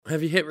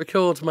Have you hit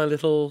record, my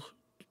little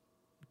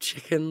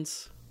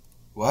chickens?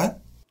 What?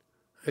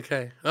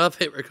 Okay, I've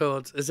hit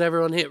record. Has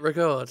everyone hit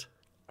record?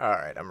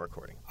 Alright, I'm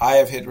recording. I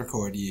have hit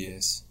record,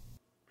 yes.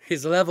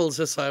 His levels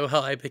are so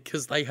high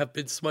because they have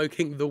been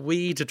smoking the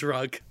weed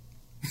drug.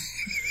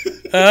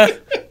 Hi.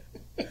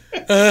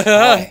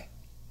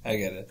 I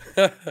get it.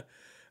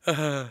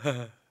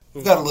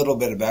 I've got a little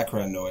bit of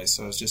background noise,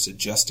 so I was just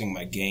adjusting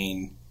my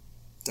gain.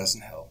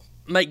 Doesn't help.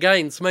 Make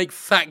gains, make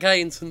fat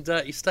gains and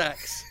dirty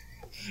stacks.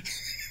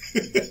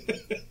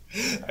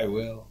 I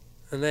will.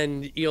 And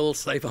then you'll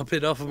save up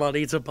enough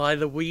money to buy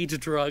the weed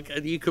drug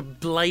and you can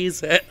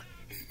blaze it.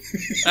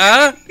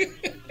 Huh?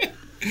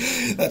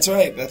 That's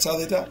right, that's how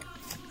they talk.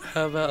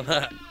 How about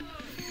that?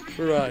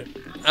 Right.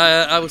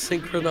 I will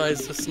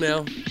synchronise this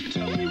now.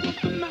 Tell me what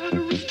the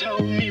matter is,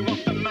 tell me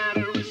what the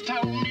matter is,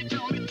 tell me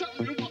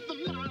what the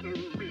matter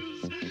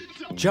is.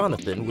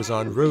 Jonathan was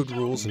on Road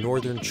Rules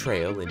Northern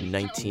Trail in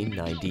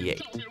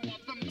 1998.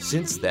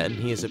 Since then,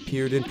 he has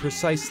appeared in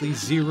precisely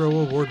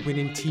 0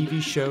 award-winning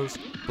TV shows,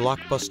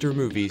 blockbuster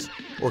movies,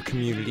 or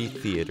community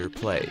theater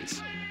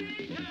plays.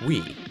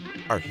 We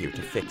are here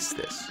to fix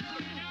this.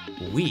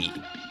 We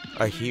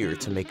are here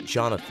to make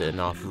Jonathan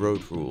off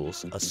Road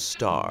Rules a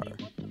star.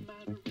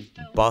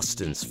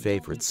 Boston's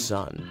favorite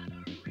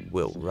son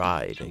will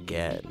ride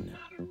again.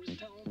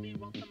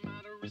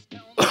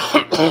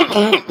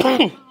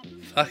 Fucking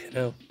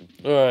hell.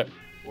 Alright.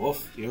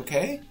 Wolf, you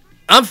okay?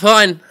 I'm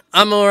fine.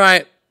 I'm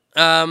alright.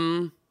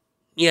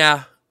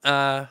 Yeah.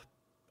 I've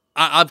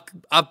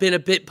been a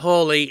bit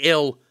poorly,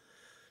 ill,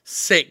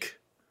 sick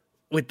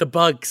with the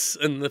bugs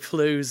and the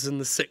flus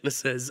and the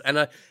sicknesses,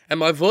 and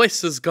my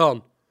voice has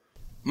gone.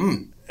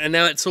 And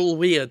now it's all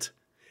weird.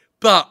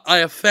 But I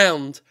have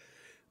found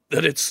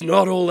that it's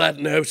not all that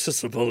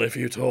noticeable if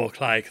you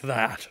talk like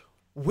that.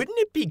 Wouldn't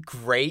it be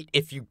great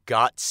if you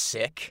got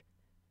sick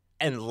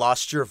and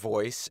lost your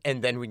voice,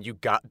 and then when you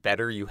got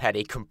better, you had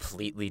a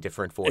completely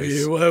different voice?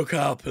 You woke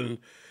up and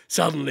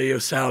suddenly you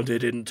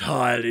sounded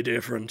entirely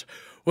different.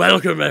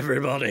 Welcome,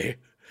 everybody.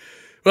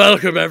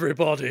 Welcome,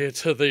 everybody,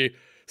 to the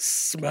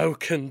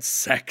Smoke and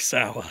Sex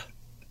Hour.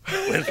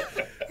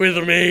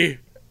 With me,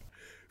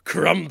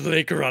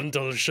 Crumbly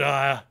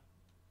Grundleshire.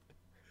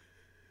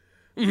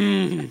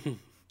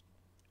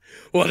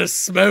 What a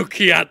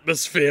smoky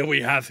atmosphere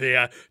we have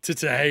here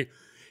today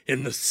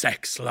in the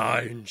Sex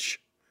Lounge.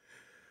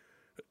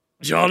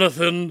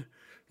 Jonathan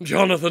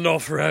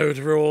Off-Road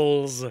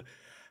Rules.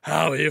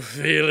 How are you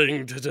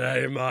feeling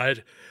today, my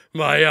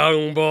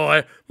young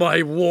boy,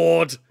 my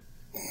ward?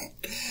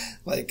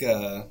 Like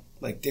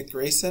Dick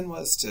Grayson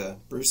was to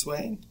Bruce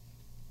Wayne?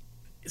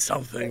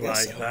 Something like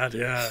so. that,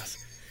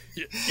 yes.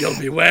 You'll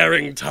be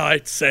wearing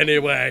tights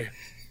anyway.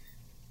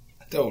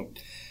 I don't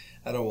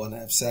want to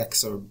have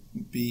sex or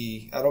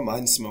I don't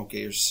mind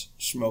smokers,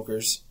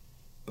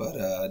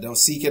 but don't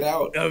seek it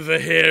out. Over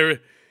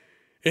here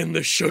in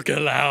the Sugar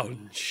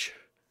Lounge.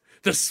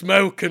 The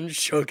Smoke and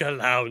Sugar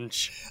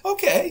Lounge.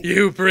 Okay.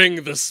 You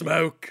bring the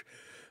smoke,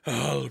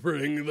 I'll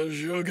bring the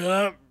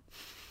sugar.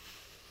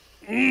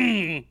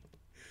 I'm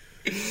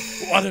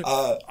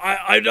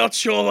not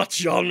sure what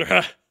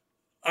genre.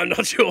 I'm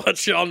not sure what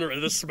genre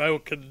the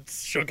Smoke and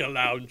Sugar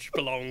Lounge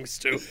belongs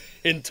to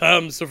in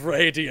terms of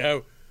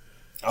radio.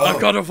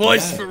 I've got a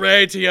voice for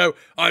radio.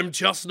 I'm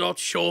just not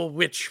sure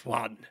which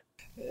one.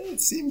 It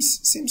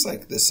seems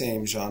like the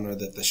same genre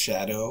that The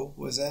Shadow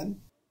was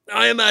in.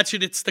 I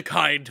imagine it's the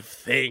kind of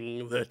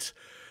thing that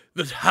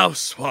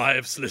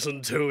housewives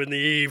listened to in the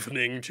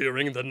evening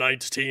during the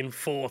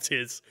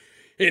 1940s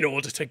in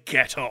order to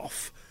get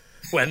off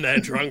when their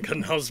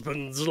drunken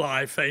husbands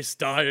lie face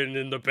down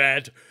in the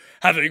bed,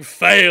 having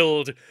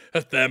failed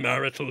at their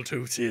marital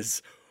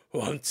duties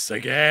once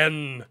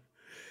again.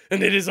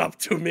 And it is up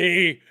to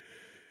me.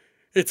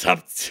 It's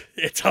up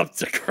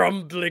to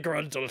Crumbly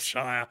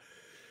Grundleshire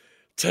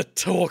to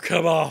talk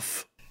them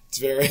off. It's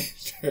very,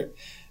 very,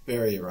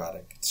 very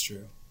erotic. It's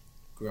true.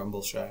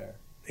 Grumbleshire.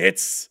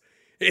 It's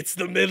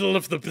the middle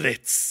of the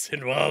Blitz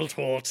in World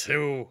War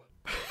II.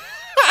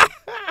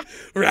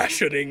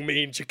 Rationing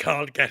means you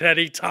can't get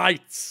any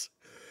tights.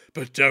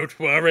 But don't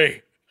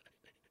worry.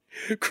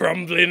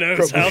 Crumbly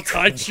knows how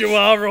tight you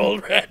are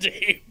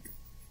already.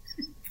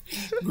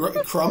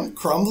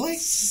 Crumbly?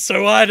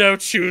 So why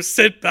don't you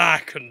sit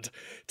back and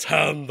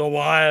turn the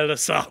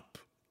wireless up?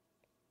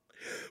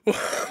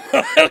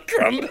 While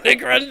Crumbly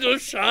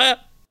Grundleshire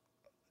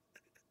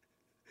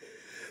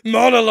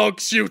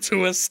monologues you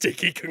to a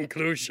sticky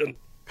conclusion.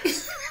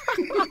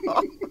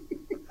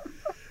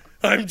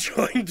 I'm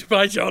joined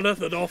by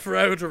Jonathan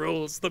Off-Road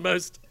Rules, the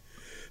most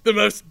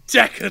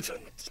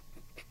decadent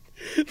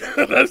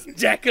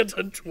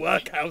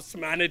workhouse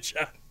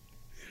manager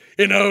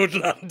in old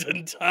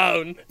London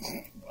town.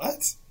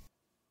 What?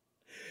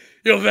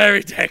 You're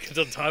very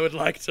decadent. I would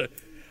like to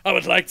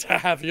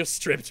have you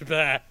stripped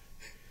bare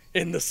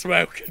in the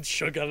Smoke and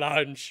Sugar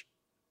Lounge,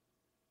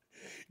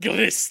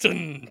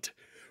 glistened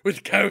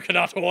with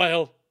coconut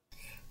oil.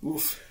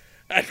 Oof.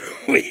 And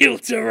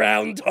wheeled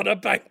around on a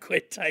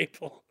banquet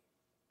table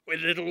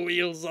with little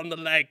wheels on the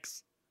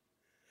legs.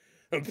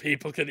 and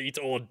people can eat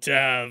hors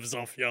d'oeuvres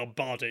off your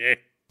body.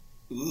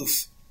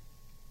 Oof.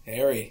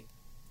 Harry,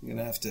 I'm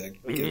gonna have to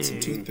get some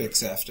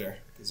toothpicks after,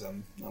 because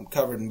I'm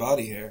covered in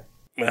body hair.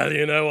 Well,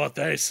 you know what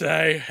they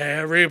say,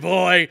 hairy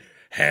boy,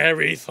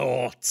 hairy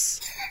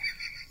thoughts.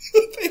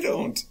 They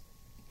don't.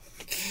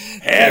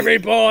 Hairy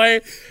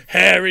boy,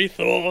 hairy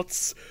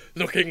thoughts,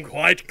 looking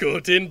quite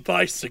good in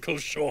bicycle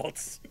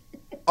shorts.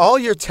 All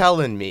you're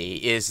telling me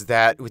is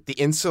that with the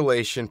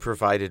insulation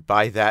provided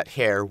by that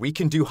hair, we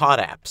can do hot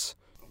apps.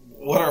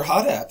 What are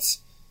hot apps?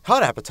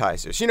 Hot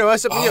appetizers.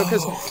 Because,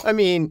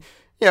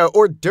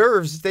 hors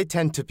d'oeuvres, they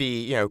tend to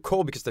be,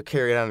 cold because they're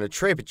carried on a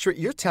tray. But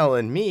you're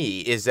telling me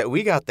is that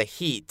we got the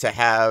heat to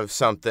have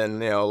something,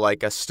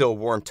 like a still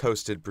warm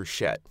toasted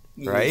bruschetta,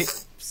 right?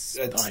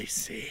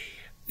 Spicy.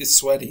 It's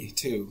sweaty,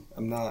 too.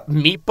 I'm not...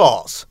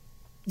 Meatballs.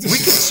 We can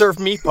serve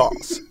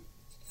meatballs.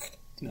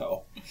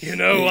 No. You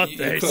know what you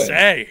they could.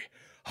 say,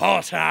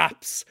 hot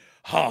apps,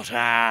 hot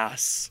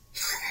ass.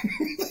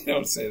 They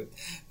don't say that.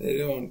 They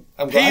don't...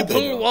 I'm glad they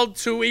People don't. want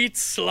to eat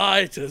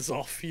sliders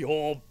off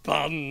your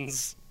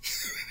buns.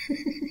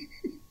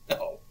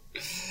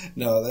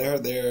 No,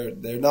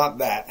 they're not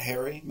that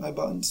hairy, my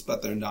buns,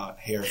 but they're not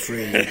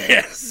hair-free either.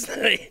 Yes,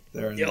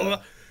 They're in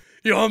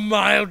your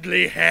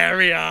mildly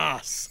hairy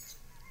ass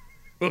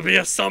will be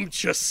a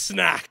sumptuous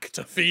snack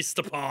to feast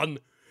upon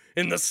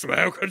in the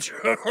smoke.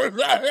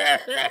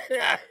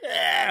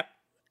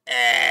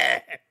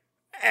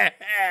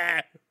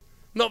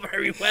 Not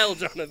very well,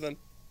 Jonathan.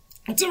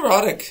 It's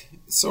erotic,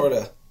 sort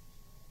of.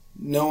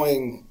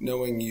 Knowing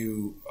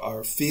you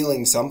are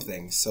feeling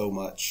something so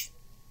much.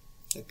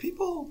 Like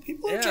people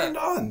are Yeah. turned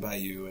on by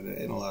you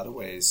in a lot of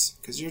ways,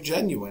 because you're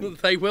genuine.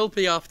 They will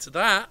be after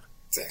that.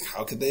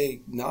 How could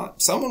they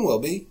not? Someone will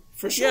be,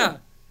 for sure. Yeah.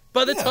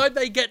 By the Yeah. time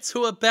they get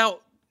to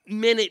about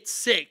minute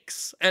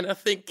 6 and are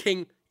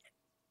thinking,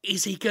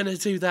 is he going to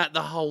do that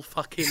the whole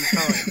fucking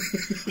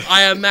time?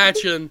 I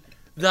imagine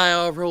they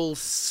are all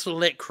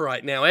slick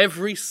right now.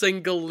 Every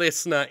single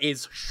listener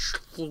is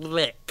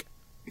slick.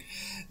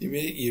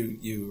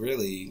 You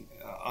really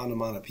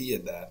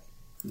onomatopoeia'd that.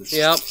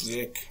 Yep.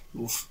 Sick.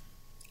 Oof.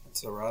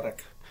 It's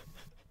erotic.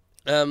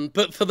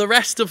 But for the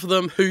rest of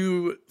them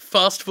who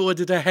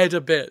fast-forwarded ahead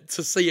a bit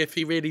to see if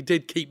he really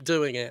did keep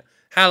doing it,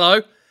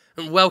 hello,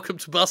 and welcome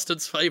to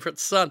Bustard's Favourite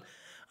Son.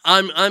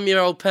 I'm your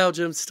old pal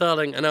Jim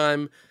Starling,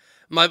 and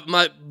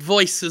my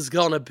voice has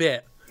gone a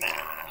bit.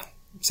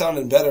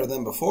 Sounding better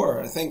than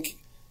before. I think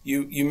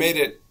you made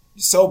it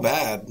so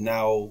bad,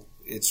 now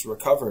it's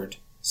recovered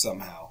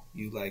somehow.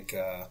 You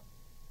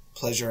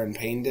pleasure and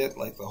pained it,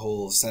 like the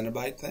whole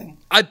Cenobite thing.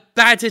 I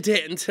batted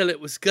it until it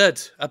was good.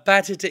 I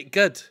batted it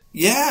good.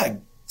 Yeah,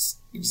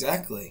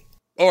 exactly.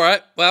 All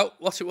right. Well,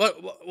 what do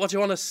you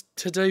want us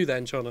to do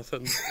then,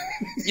 Jonathan?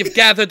 You've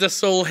gathered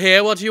us all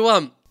here. What do you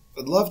want?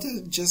 I'd love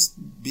to just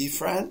be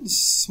friends,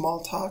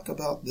 small talk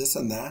about this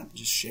and that,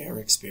 just share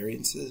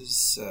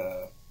experiences,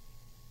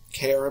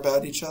 care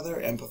about each other,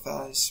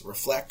 empathize,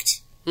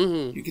 reflect.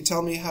 Mm-hmm. You could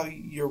tell me how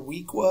your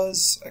week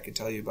was. I could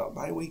tell you about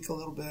my week a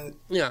little bit.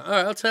 Yeah, all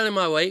right, I'll tell you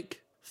my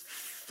week.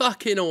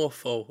 Fucking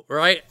awful,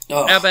 right?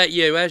 Oh. How about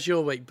you? How's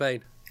your week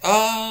been?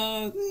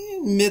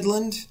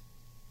 Midland.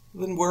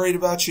 Been worried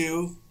about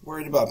you.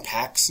 Worried about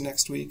PAX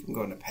next week. I'm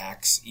going to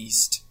PAX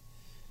East.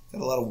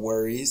 Got a lot of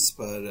worries,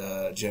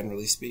 but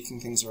generally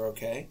speaking, things are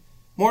okay.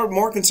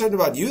 More concerned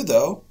about you,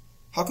 though.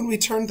 How can we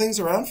turn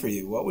things around for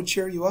you? What would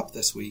cheer you up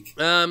this week?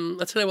 I'll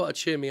tell you what would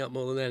cheer me up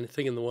more than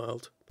anything in the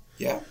world.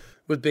 Yeah?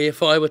 Would be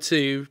if I were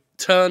to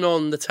turn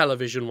on the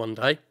television one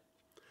day,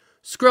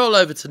 scroll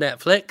over to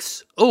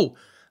Netflix. Oh,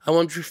 I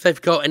wonder if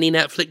they've got any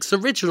Netflix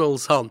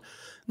originals on.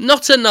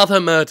 Not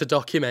another murder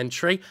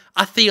documentary.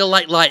 I feel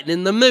like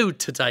lightening the mood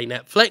today,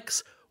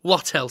 Netflix.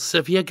 What else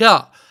have you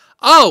got?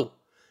 Oh,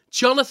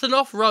 Jonathan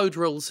Off Road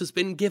Rules has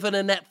been given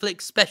a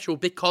Netflix special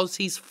because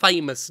he's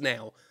famous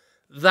now.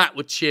 That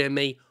would cheer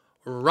me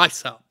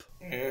right up.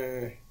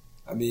 I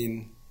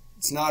mean,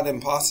 it's not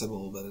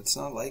impossible, but it's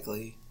not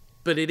likely.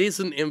 But it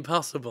isn't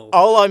impossible.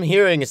 All I'm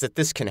hearing is that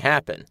this can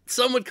happen.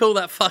 Some would call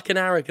that fucking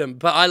arrogant,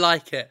 but I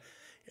like it.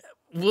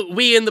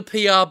 We in the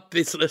PR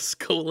business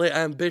call it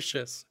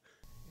ambitious.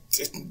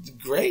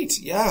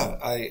 Great, yeah.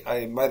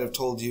 I might have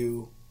told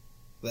you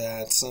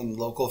that some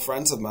local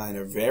friends of mine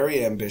are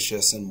very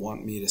ambitious and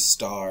want me to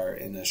star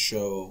in a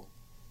show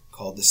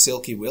called The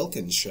Silky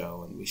Wilkins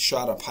Show, and we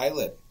shot a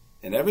pilot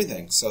and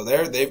everything. So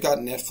they've got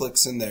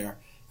Netflix in their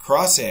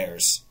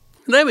crosshairs.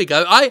 There we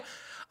go.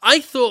 I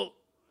thought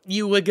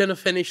you were going to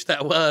finish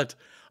that word.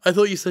 I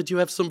thought you said you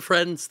have some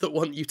friends that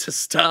want you to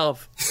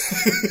starve.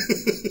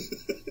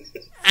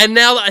 And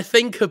now that I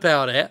think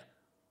about it,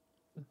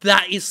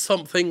 that is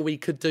something we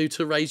could do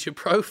to raise your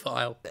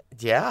profile.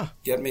 Yeah.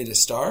 Get me to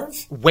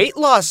starve? Weight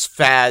loss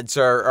fads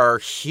are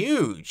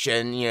huge,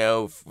 and,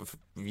 if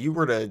you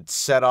were to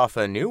set off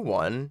a new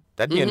one,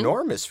 that'd be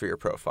enormous for your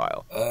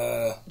profile.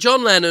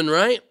 John Lennon,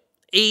 right?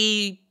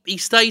 He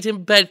stayed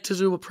in bed to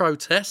do a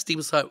protest. He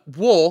was like,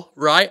 war,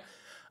 right?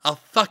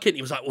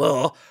 He was like,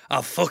 war?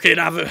 I fucking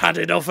haven't had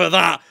enough of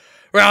that.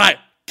 Right,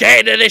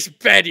 get into this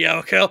bed,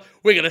 yokel.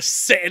 We're gonna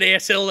sit in here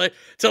till the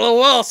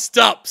war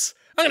stops.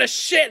 I'm gonna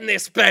shit in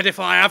this bed if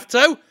I have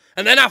to,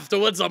 and then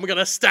afterwards I'm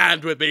gonna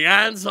stand with me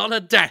hands on a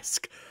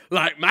desk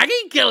like Maggie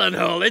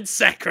Gyllenhaal in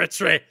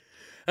Secretary,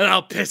 and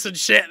I'll piss and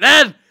shit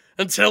then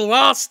until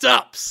war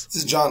stops. This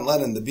is John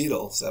Lennon, the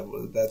Beatles.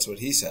 That's what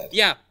he said.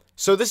 Yeah,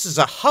 So this is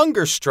a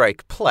hunger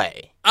strike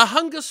play. a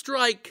hunger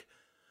strike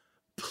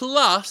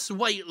plus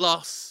weight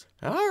loss,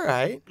 All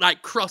right.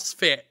 like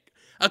CrossFit,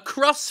 a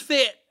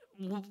CrossFit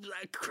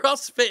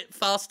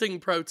fasting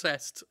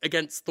protest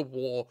against the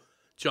war,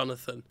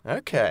 Jonathan.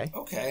 Okay.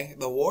 Okay,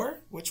 the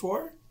war? Which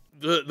war?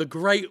 The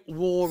Great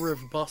War of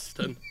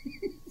Boston.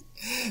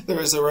 There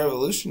was a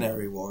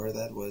Revolutionary War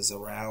that was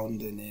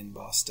around and in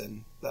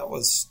Boston. That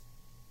was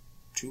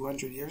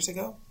 200 years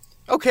ago?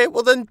 Okay,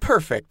 well then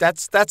perfect.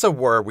 That's a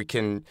war we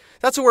can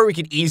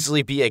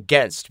easily be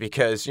against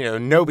because,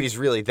 nobody's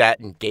really that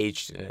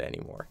engaged in it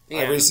anymore.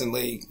 I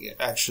recently,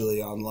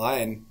 actually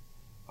online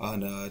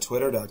on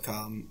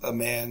Twitter.com, a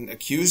man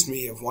accused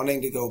me of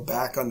wanting to go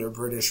back under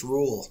British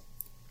rule.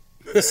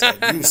 He said,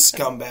 "You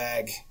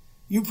scumbag,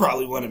 you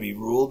probably want to be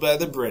ruled by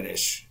the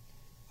British."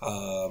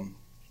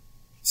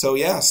 So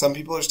yeah, some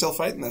people are still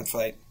fighting that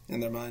fight in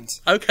their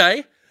minds.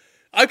 Okay,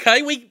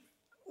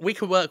 we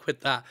can work with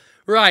that.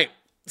 Right,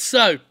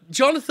 so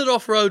Jonathan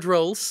Off-Road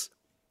Rules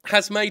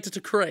has made a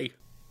decree.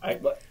 I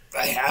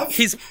have?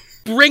 He's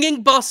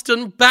bringing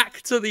Boston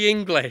back to the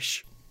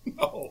English.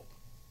 No.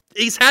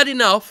 He's had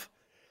enough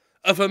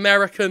of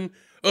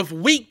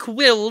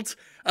weak-willed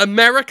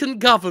American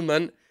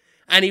government,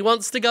 and he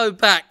wants to go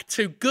back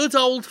to good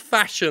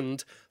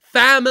old-fashioned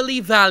family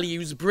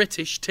values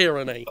British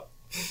tyranny.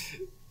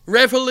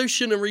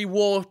 Revolutionary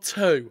War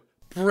 2,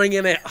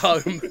 bringing it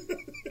home.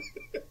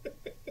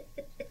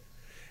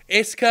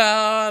 It's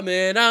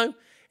coming home,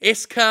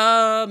 it's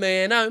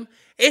coming home,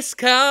 it's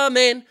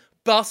coming,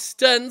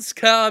 Boston's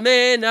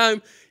coming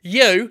home.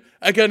 You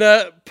are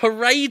gonna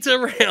parade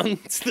around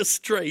the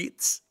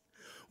streets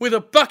with a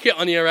bucket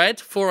on your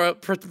head for a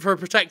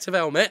protective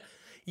helmet,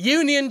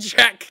 Union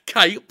Jack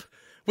cape,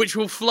 which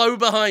will flow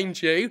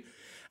behind you,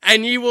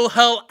 and you will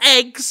hurl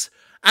eggs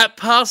at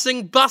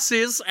passing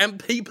buses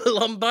and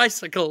people on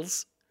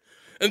bicycles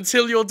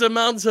until your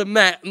demands are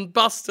met and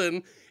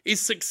Boston is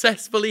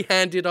successfully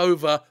handed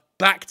over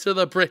back to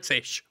the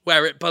British,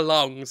 where it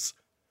belongs.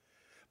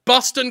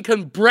 Boston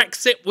can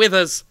Brexit with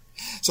us.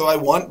 So I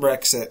want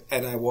Brexit,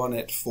 and I want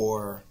it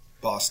for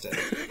Boston.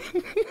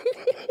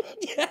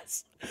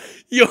 Yes.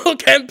 You're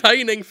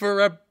campaigning for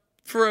a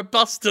very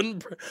Boston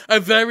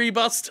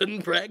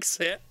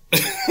Brexit.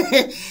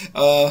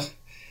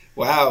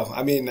 Wow.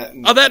 I mean...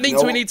 that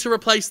means we need to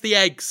replace the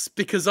eggs,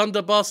 because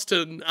under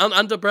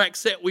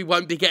Brexit, we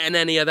won't be getting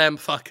any of them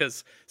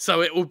fuckers.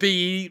 So it will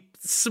be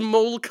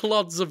small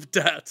clods of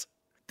dirt.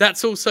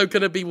 That's also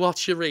going to be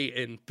what you're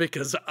eating,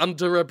 because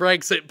under a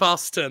Brexit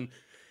Boston,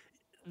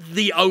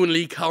 the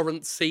only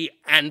currency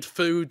and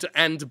food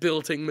and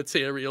building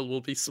material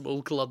will be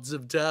small clods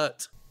of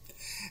dirt.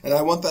 And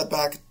I want that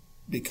back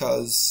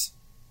because...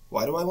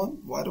 Why do I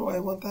want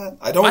that?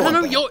 I don't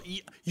know.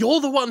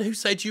 You're the one who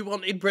said you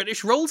wanted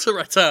British rule to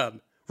return.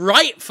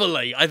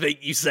 Rightfully, I think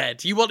you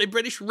said. You wanted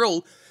British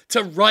rule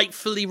to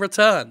rightfully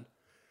return.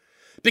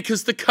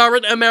 Because the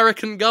current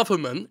American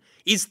government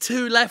is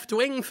too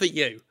left-wing for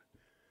you.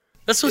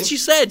 That's what you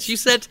said.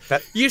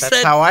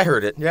 That's how I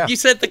heard it, yeah. You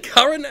said the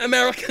current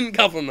American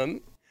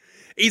government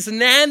is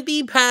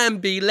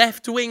namby-pamby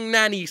left-wing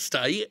nanny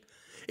state.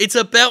 It's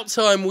about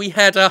time we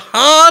had a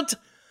hard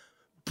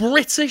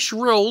British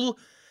rule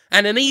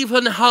and an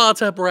even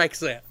harder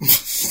Brexit.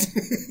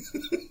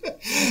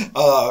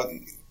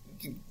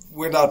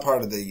 We're not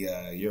part of the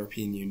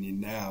European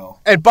Union now.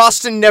 And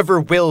Boston never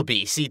will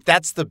be. See,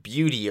 that's the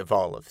beauty of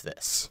all of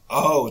this.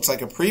 Oh, it's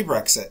like a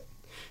pre-Brexit.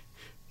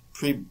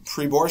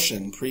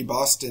 Pre-abortion,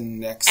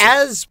 pre-Boston exit.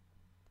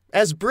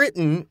 As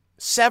Britain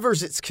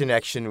severs its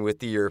connection with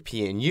the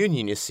European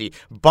Union, you see,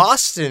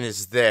 Boston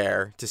is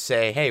there to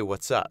say, hey,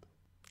 what's up?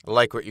 I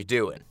like what you're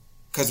doing.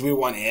 Because we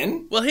want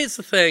in? Well, here's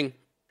the thing.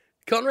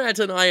 Conrad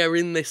and I are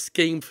in this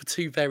scheme for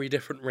two very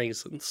different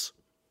reasons.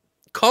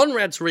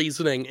 Conrad's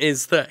reasoning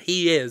is that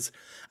he is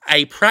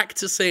a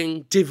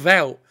practicing,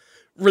 devout,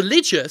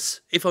 religious,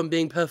 if I'm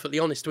being perfectly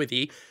honest with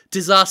you,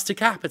 disaster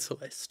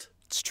capitalist.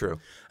 It's true.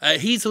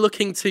 He's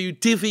looking to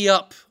divvy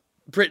up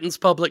Britain's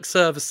public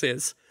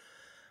services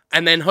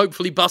and then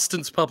hopefully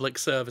Boston's public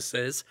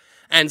services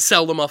and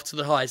sell them off to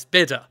the highest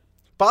bidder.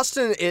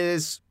 Boston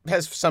has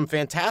some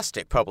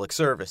fantastic public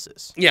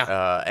services.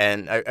 Yeah.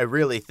 And I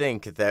really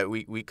think that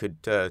we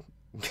could get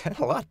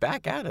a lot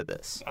back out of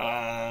this.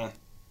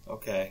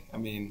 Okay. I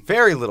mean...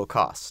 Very little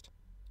cost.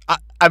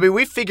 I mean,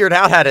 we figured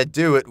out how to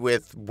do it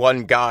with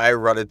one guy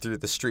running through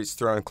the streets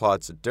throwing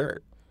clods of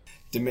dirt.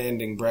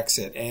 Demanding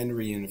Brexit and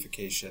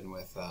reunification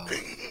with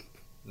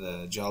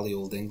the jolly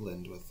old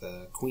England with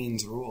the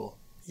Queen's rule.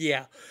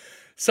 Yeah.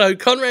 So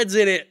Conrad's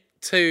in it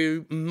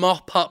to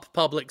mop up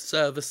public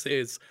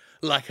services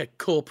like a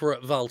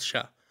corporate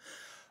vulture.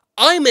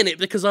 I'm in it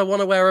because I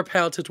want to wear a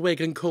powdered wig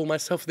and call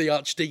myself the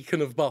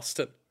Archdeacon of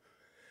Boston.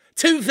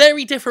 Two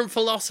very different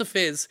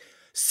philosophies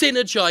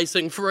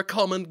synergizing for a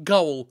common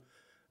goal,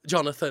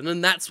 Jonathan,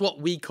 and that's what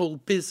we call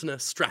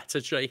business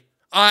strategy.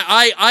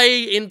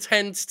 I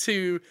intend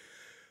to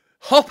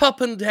hop up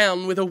and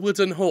down with a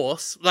wooden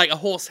horse, like a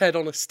horse head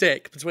on a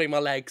stick between my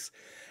legs,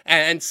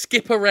 and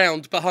skip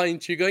around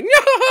behind you going,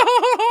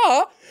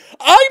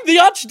 I'm the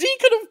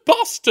Archdeacon of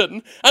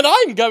Boston, and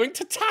I'm going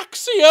to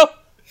tax you.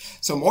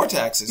 So more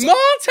taxes. More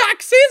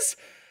taxes?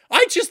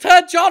 I just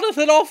heard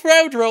Jonathan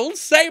Off-Road Rules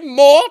say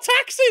more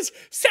taxes.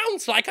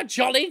 Sounds like a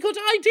jolly good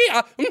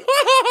idea.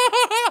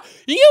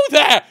 You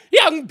there,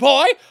 young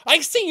boy.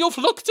 I see you've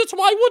looked at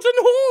my wooden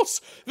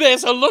horse.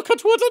 There's a look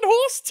at wooden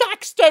horse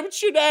tax,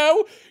 don't you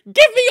know?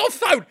 Give me your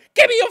phone.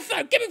 Give me your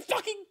phone. Give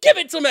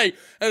it to me.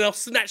 And I'll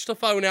snatch the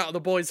phone out of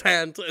the boy's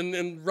hand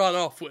and run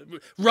off,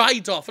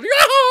 ride off.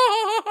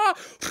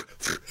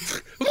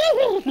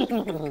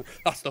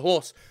 That's the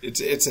horse.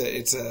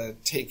 It's a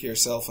take your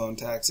cell phone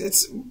tax.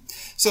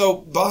 So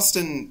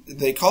Boston,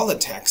 they call it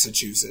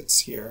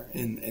Taxachusetts here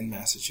in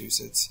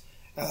Massachusetts.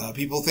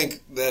 People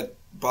think that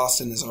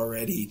Boston is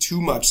already too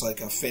much like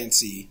a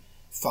fancy,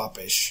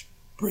 foppish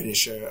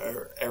British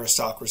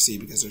aristocracy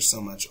because there's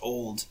so much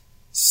old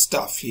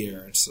stuff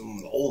here. It's some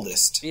of the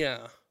oldest.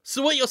 Yeah.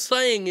 So what you're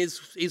saying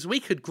is we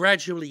could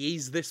gradually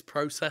ease this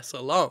process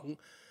along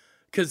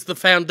because the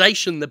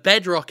foundation, the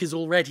bedrock is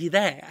already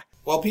there.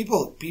 Well,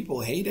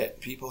 people hate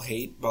it. People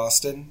hate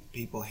Boston.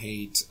 People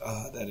hate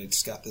that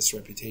it's got this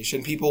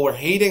reputation. People were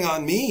hating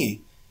on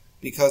me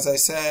because I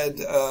said,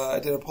 I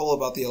did a poll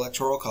about the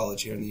Electoral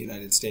College here in the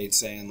United States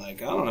saying,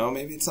 like, I don't know,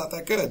 maybe it's not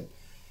that good.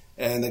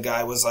 And the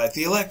guy was like,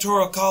 the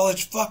Electoral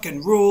College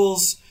fucking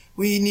rules.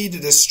 We need to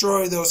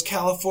destroy those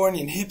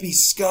Californian hippie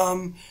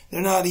scum.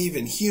 They're not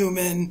even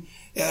human.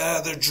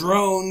 They're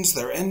drones.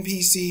 They're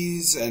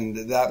NPCs.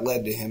 And that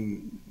led to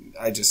him,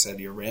 I just said,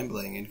 you're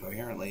rambling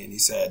incoherently. And he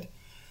said,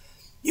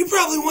 you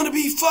probably want to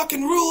be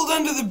fucking ruled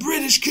under the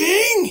British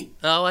king.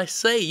 Oh, I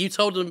see. You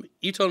told him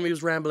he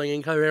was rambling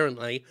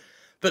incoherently,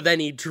 but then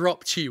he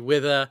dropped you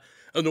with an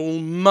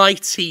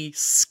almighty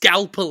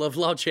scalpel of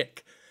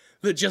logic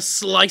that just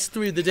sliced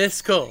through the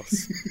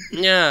discourse.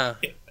 Yeah.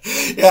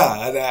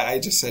 Yeah, and I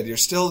just said you're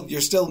still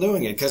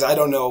doing it because I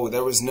don't know.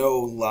 There was no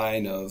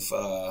line of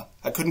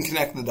I couldn't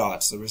connect the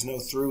dots. There was no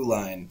through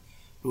line.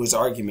 It was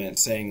argument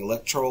saying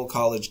Electoral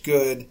College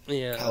good.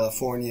 Yeah.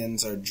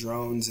 Californians are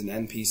drones and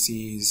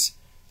NPCs.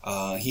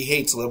 He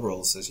hates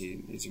liberals, as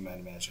you might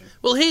imagine.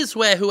 Well, here's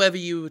where whoever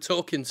you were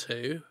talking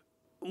to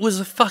was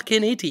a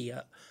fucking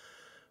idiot.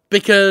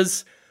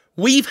 Because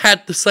we've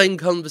had the same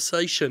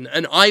conversation,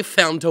 and I've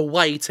found a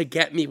way to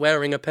get me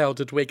wearing a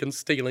powdered wig and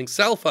stealing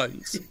cell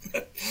phones.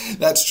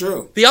 That's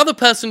true. The other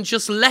person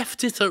just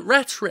left it at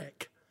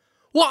rhetoric.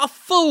 What a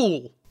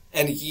fool!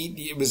 And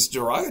it was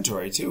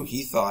derogatory, too.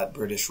 He thought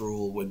British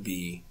rule would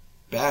be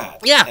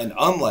bad. Yeah. And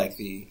unlike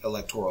the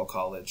Electoral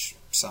College,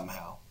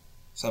 somehow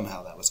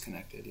that was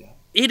connected, yeah.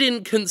 He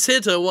didn't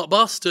consider what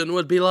Boston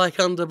would be like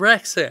under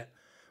Brexit,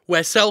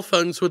 where cell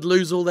phones would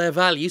lose all their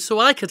value so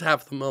I could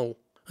have them all.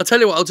 I'll tell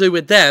you what I'll do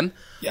with them.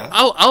 Yeah.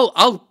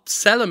 I'll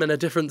sell them in a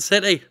different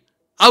city.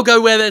 I'll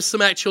go where there's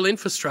some actual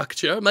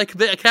infrastructure, make a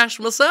bit of cash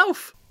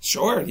myself.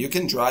 Sure, you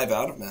can drive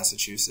out of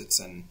Massachusetts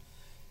in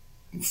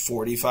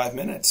 45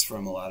 minutes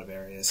from a lot of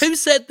areas. Who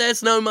said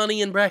there's no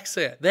money in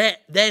Brexit?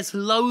 There's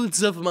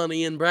loads of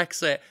money in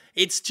Brexit.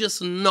 It's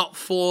just not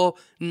for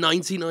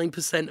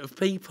 99% of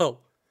people.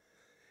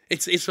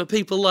 It's for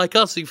people like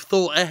us who've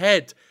thought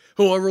ahead,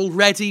 who are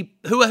already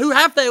who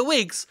have their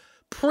wigs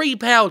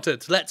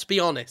pre-powdered, let's be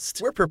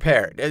honest. We're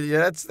prepared.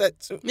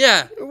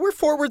 Yeah. We're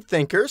forward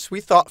thinkers.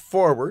 We thought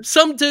forward.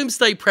 Some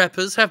doomsday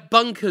preppers have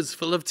bunkers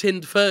full of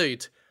tinned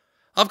food.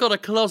 I've got a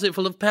closet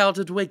full of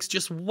powdered wigs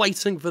just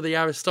waiting for the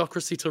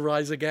aristocracy to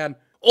rise again.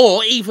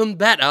 Or, even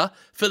better,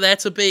 for there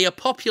to be a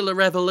popular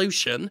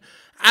revolution,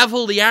 have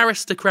all the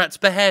aristocrats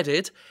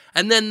beheaded,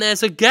 and then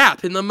there's a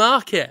gap in the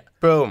market.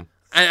 Boom.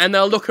 And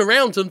they'll look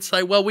around and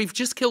say, well, we've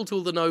just killed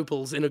all the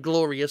nobles in a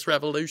glorious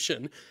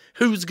revolution.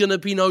 Who's going to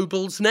be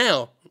nobles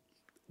now?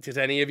 Did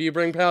any of you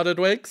bring powdered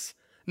wigs?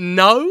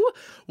 No?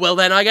 Well,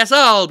 then I guess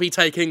I'll be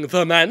taking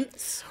the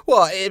manse.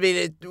 Well, I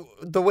mean,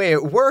 the way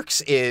it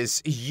works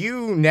is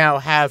you now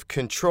have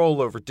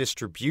control over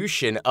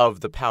distribution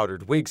of the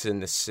powdered wigs in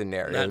this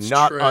scenario. That's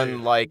not true.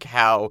 Unlike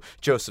how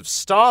Joseph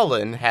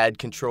Stalin had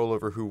control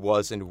over who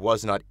was and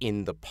was not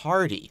in the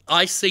party.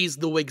 I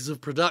seized the wigs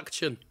of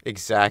production.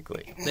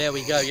 Exactly. There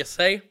we go, you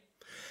see?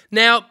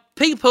 Now,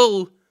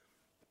 people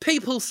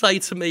say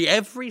to me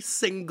every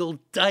single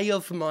day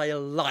of my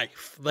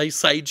life, they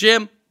say,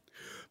 Jim,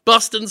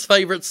 Boston's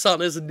favourite son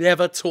has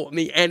never taught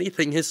me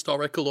anything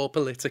historical or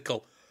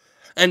political.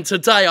 And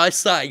today I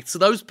say to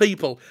those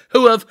people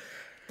who have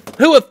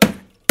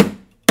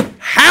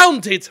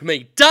hounded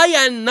me day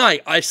and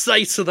night, I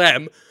say to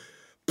them,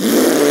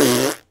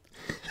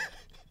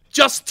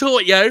 just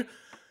taught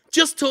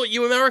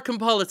you American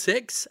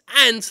politics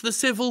and the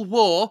Civil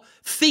War,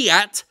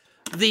 fiat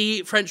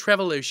the French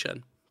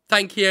Revolution.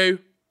 Thank you.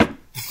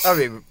 I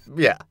mean,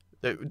 yeah.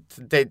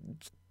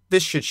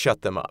 This should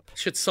shut them up.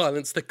 Should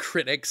silence the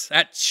critics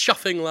at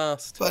chuffing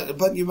last.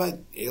 But you might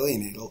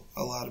alienate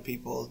a lot of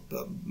people.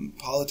 But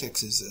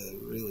politics is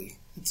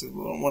it's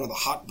one of the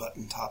hot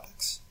button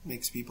topics.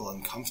 Makes people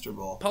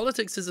uncomfortable.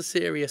 Politics is a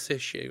serious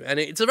issue, and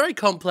it's a very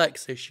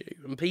complex issue,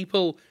 and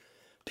people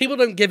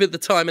don't give it the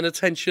time and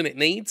attention it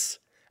needs,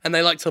 and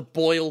they like to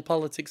boil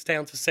politics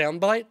down to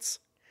sound bites.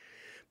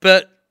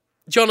 But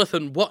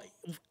Jonathan, what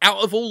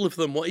out of all of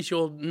them, what is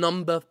your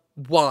number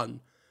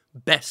one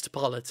best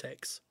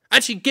politics?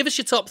 Actually, give us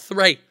your top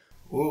three.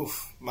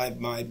 Oof, my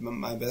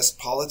best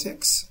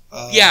politics?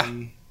 Yeah.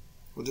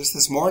 Well, just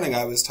this morning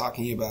I was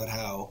talking about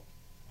how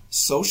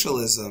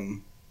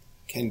socialism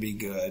can be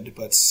good,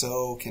 but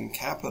so can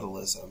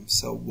capitalism.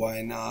 So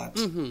why not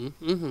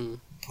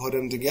put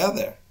them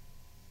together?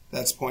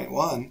 That's point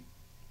one.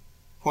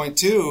 Point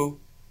two,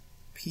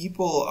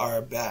 people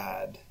are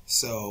bad,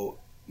 so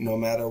no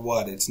matter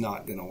what, it's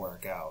not going to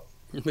work out.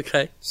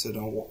 Okay. So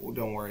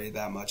don't worry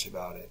that much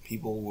about it.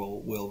 People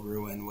will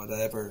ruin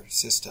whatever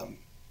system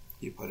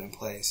you put in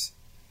place,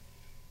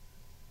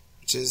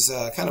 which is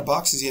kind of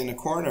boxes you in a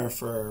corner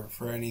for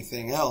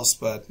anything else.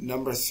 But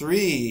number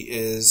three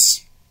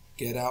is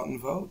get out and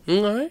vote.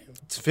 All right.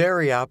 It's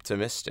very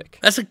optimistic.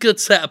 That's a good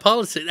set of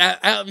politics.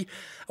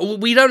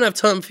 We don't have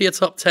time for your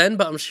top 10,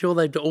 but I'm sure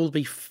they'd all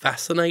be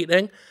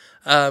fascinating.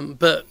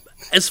 But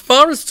as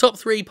far as top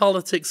three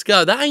politics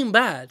go, that ain't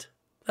bad.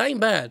 That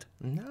ain't bad.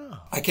 No.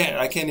 I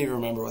can't even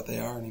remember what they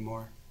are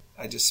anymore.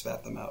 I just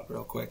spat them out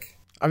real quick.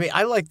 I mean,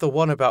 I like the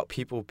one about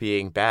people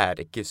being bad.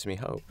 It gives me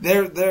hope.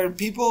 They're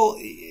people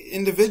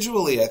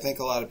individually. I think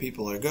a lot of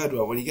people are good,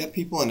 but when you get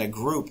people in a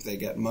group, they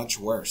get much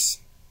worse.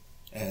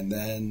 And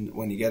then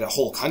when you get a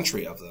whole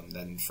country of them,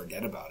 then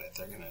forget about it.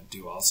 They're going to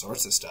do all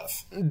sorts of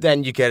stuff.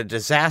 Then you get a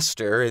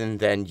disaster, and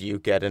then you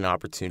get an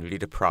opportunity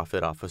to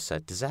profit off of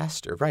said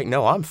disaster. Right?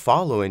 No, I'm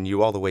following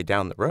you all the way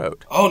down the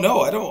road. Oh no,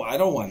 I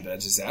don't want a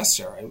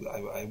disaster.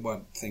 I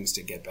want things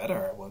to get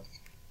better. I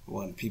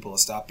want people to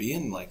stop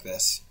being like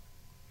this.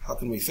 How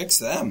can we fix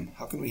them?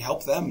 How can we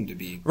help them to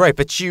be... Right,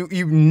 but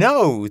you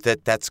know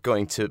that that's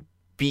going to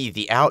be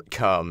the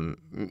outcome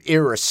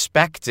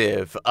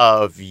irrespective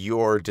of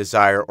your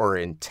desire or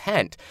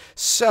intent.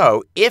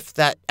 So if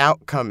that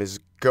outcome is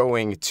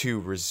going to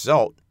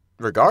result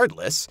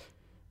regardless,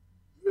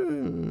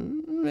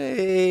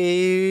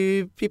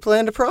 maybe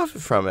plan to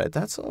profit from it.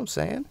 That's all I'm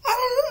saying.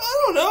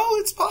 I don't know.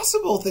 It's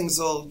possible things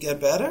will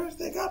get better.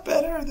 They got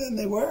better than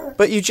they were.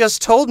 But you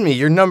just told me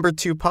your number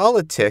two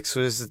politics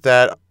was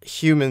that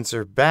humans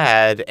are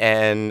bad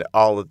and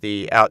all of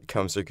the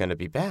outcomes are going to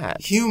be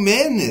bad.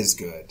 Human is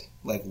good.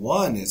 Like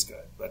one is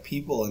good. But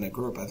people in a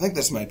group, I think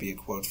this might be a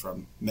quote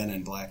from Men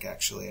in Black,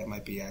 actually. I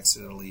might be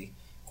accidentally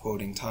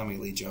quoting Tommy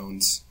Lee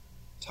Jones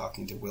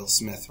talking to Will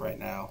Smith right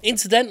now.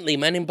 Incidentally,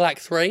 Men in Black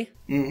 3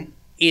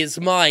 is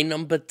my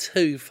number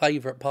two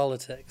favourite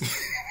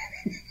politics.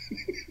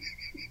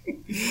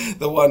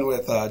 The one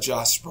with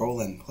Josh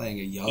Brolin playing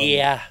a young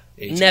Agent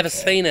Never K.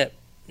 seen it.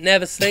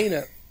 Never seen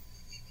it.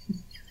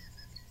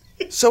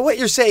 So what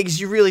you're saying is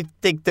you really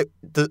think that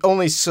the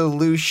only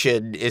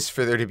solution is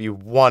for there to be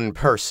one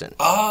person?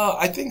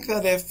 I think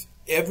that if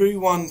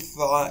everyone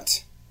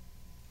thought,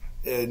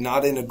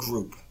 not in a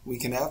group, we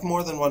can have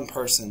more than one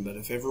person, but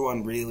if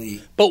everyone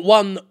really... But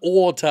one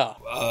order.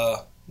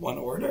 One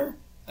order?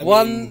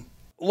 One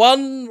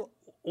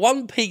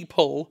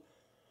people,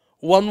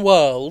 one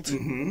world,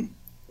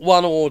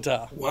 one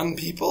order. One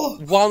people?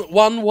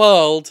 One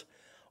world,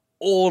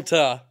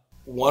 order.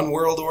 One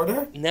world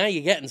order? Now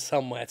you're getting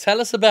somewhere. Tell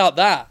us about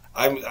that.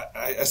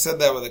 I said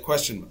that with a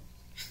question mark.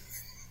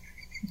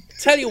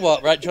 Tell you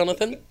what, right,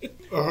 Jonathan?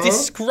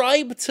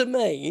 Describe to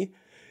me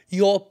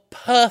your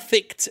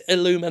perfect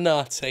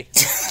Illuminati.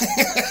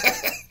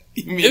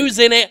 Who's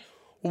in it?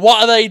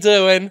 What are they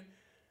doing?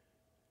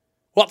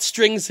 What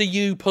strings are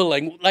you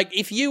pulling? Like,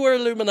 if you were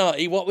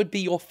Illuminati, what would be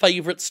your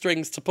favourite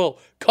strings to pull?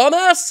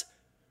 Commerce?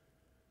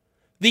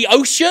 The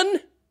ocean?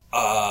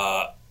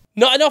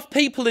 Not enough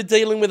people are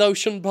dealing with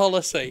ocean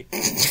policy.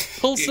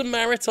 Pull some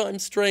maritime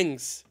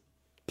strings.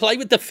 Play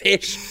with the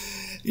fish.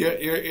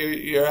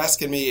 You're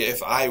asking me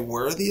if I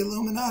were the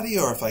Illuminati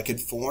or if I could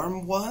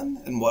form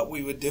one and what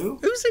we would do?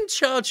 Who's in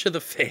charge of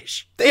the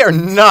fish? They are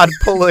not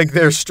pulling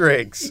their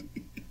strings.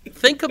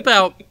 Think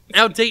about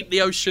how deep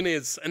the ocean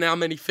is and how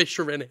many fish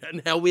are in it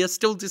and how we are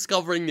still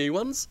discovering new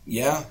ones.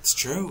 Yeah, it's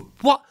true.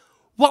 What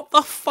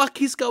the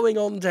fuck is going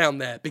on down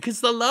there?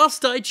 Because the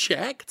last I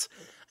checked,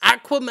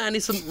 Aquaman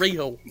isn't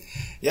real.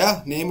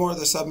 Yeah, Namor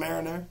the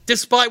Submariner.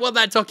 Despite what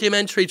that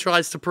documentary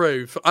tries to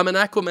prove. I'm an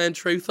Aquaman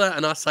truther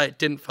and I say it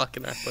didn't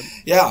fucking happen.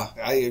 Yeah,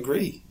 I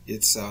agree.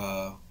 It's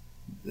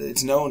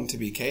known to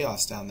be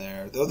chaos down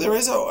there. Though there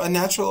is a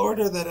natural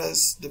order that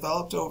has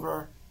developed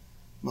over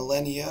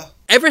millennia.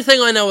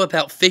 Everything I know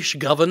about fish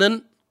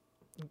government,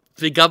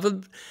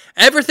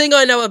 everything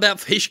I know about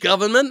fish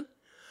government,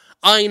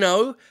 I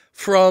know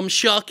from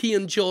Sharky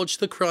and George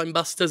the Crime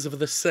Busters of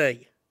the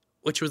Sea,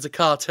 which was a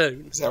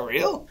cartoon. Is that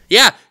real?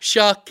 Yeah,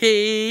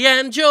 Sharky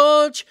and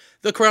George,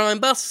 the Crime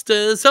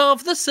Busters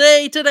of the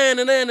Sea.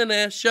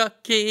 Da-da-na-na-na-na.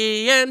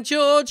 Sharky and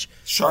George.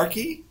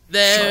 Sharky?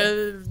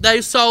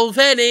 They solve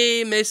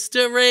any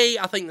mystery.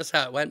 I think that's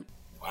how it went.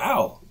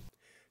 Wow.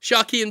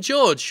 Sharky and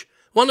George.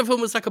 One of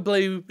them was like a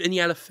blue and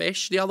yellow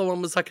fish. The other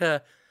one was like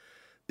a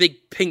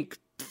big pink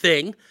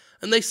thing.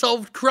 And they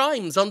solved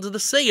crimes under the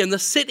sea in the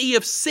city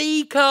of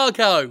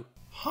Chicago.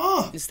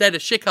 Huh. Instead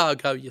of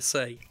Chicago, you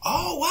see.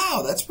 Oh,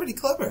 wow. That's pretty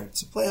clever.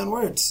 It's a play on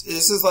words.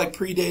 This is like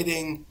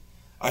predating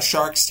A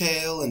Shark's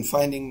Tale and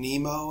Finding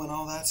Nemo and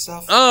all that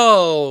stuff.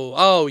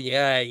 Oh,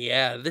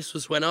 yeah. This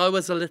was when I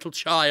was a little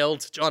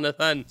child,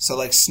 Jonathan. So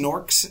like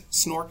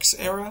Snorks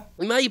era?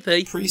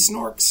 Maybe.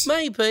 Pre-Snorks?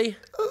 Maybe.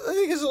 I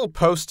think it's a little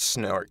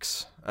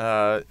post-Snorks.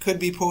 Could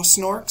be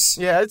post-Snorks?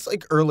 Yeah, it's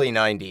like early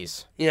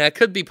 90s. Yeah, it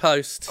could be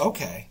post.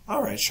 Okay.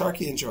 All right.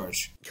 Sharky and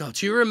George. God,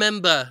 do you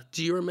remember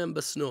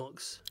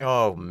Snorks?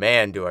 Oh,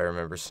 man, do I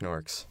remember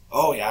Snorks.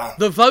 Oh, yeah.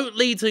 The vote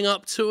leading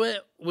up to it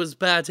was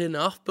bad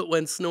enough, but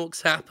when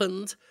Snorks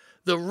happened,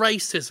 the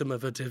racism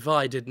of a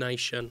divided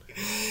nation.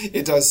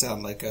 It does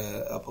sound like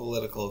a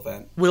political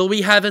event. Will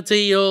we have a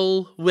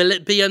deal? Will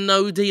it be a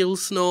no-deal,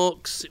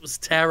 Snorks? It was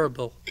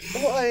terrible.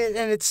 Well,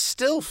 and it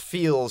still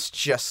feels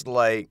just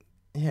like,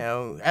 you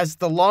know, as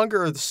the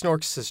longer the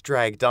Snorks has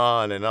dragged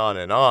on and on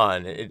and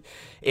on,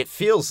 it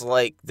feels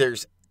like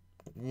there's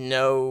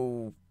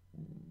no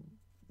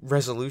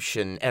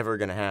resolution ever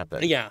going to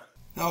happen. Yeah.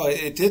 No,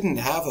 it didn't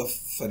have a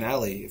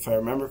finale. If I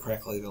remember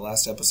correctly, the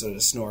last episode of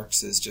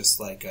Snorks is just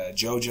like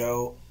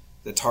JoJo,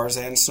 the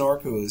Tarzan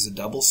Snork, who is a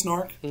double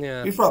Snork.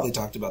 Yeah. We've probably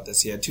talked about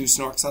this. He had two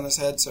Snorks on his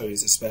head, so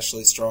he's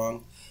especially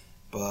strong.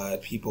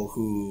 But people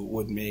who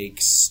would make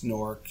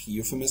Snork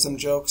euphemism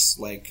jokes,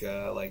 like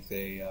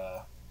they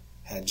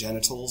had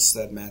genitals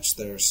that matched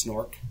their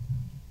Snork,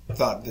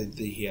 thought that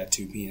he had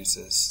two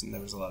penises, and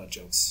there was a lot of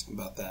jokes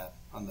about that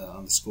on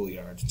the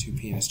schoolyard, two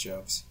penis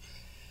jokes.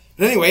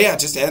 But anyway, yeah, it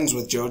just ends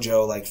with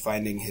JoJo like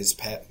finding his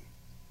pet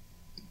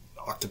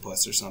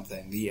octopus or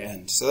something. The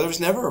end. So there was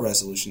never a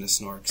resolution to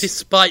Snorks.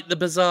 Despite the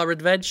bizarre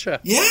adventure.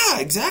 Yeah,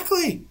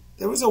 exactly.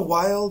 There was a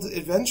wild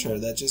adventure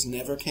that just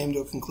never came to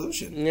a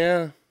conclusion.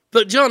 Yeah.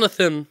 But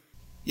Jonathan,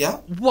 Yeah?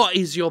 what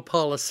is your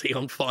policy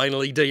on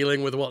finally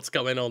dealing with what's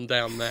going on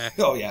down there?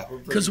 Oh, yeah.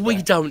 Because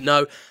we don't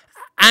know.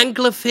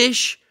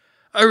 Anglerfish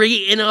are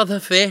eating other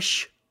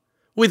fish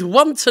with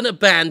wanton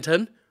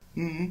abandon,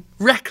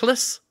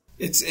 reckless.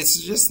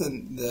 It's just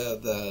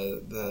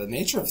the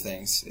nature of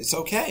things. It's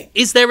okay.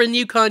 Is there a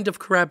new kind of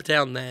crab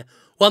down there?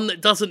 One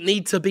that doesn't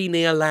need to be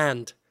near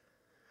land?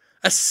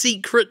 A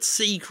secret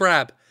sea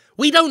crab?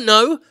 We don't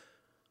know.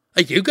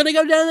 Are you going to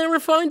go down there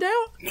and find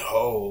out?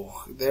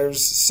 No,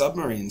 there's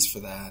submarines for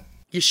that.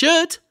 You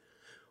should.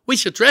 We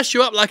should dress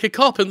you up like a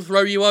cop and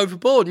throw you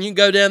overboard, and you can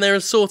go down there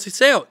and sort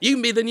it out. You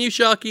can be the new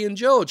Sharky and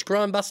George,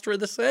 crime buster of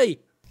the sea.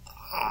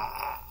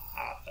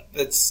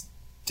 That's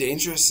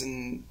dangerous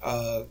and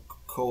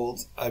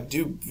cold. I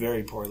do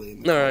very poorly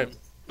in the All cold. right.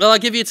 Well, I'll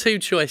give you two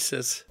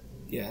choices.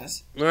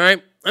 Yes. All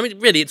right? I mean,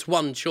 really, it's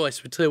one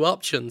choice with two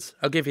options.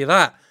 I'll give you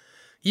that.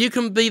 You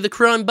can be the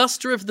crime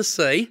buster of the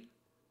sea,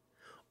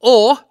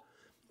 or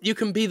you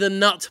can be the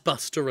nut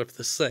buster of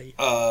the sea.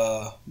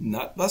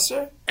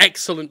 Nutbuster?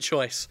 Excellent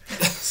choice.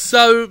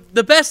 So,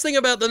 the best thing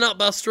about the nut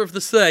buster of the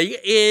sea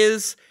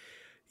is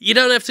you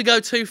don't have to go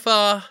too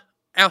far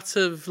out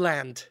of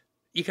land.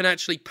 You can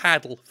actually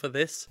paddle for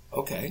this.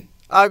 Okay.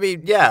 I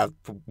mean, yeah,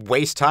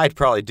 waist high'd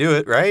probably do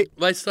it, right?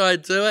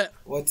 Wayside do it.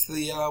 What's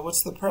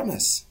the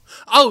premise?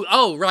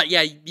 Oh, right,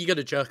 yeah, you got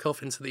to jerk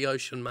off into the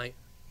ocean, mate.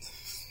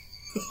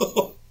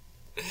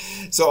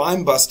 So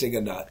I'm busting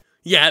a nut.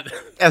 Yeah.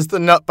 As the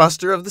nut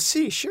buster of the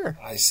sea, sure.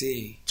 I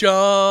see.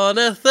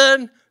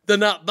 Jonathan, the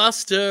nut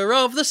buster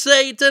of the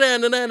sea.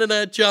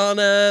 Da-da-da-da-da-da,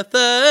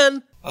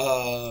 Jonathan.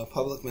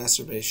 Public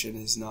masturbation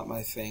is not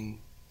my thing.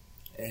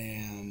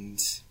 And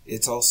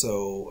it's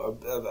also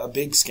a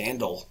big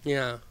scandal.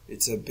 Yeah.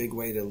 It's a big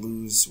way to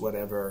lose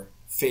whatever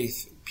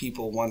faith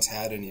people once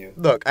had in you.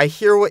 Look, I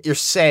hear what you're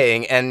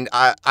saying, and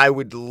I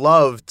would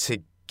love to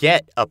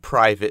get a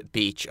private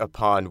beach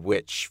upon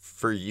which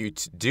for you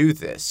to do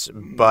this,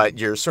 but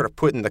you're sort of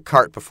putting the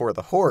cart before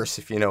the horse,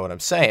 if you know what I'm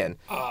saying.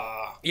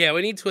 Yeah,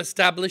 we need to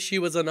establish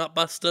you as a nut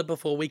buster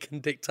before we can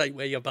dictate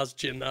where you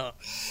bust your nut.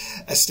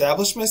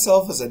 Establish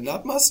myself as a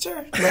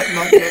nutbuster?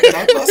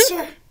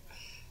 Nutbuster?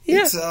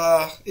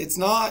 Yeah. It's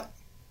not.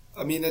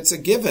 I mean, it's a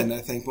given. I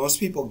think most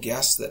people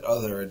guess that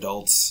other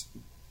adults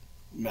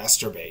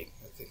masturbate.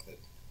 I think the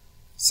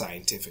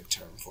scientific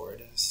term for it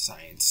is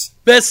science.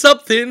 There's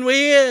something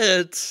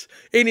weird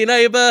in your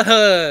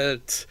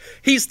neighborhood.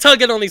 He's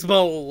tugging on his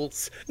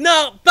balls.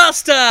 Nut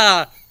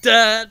buster!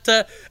 Da,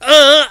 da,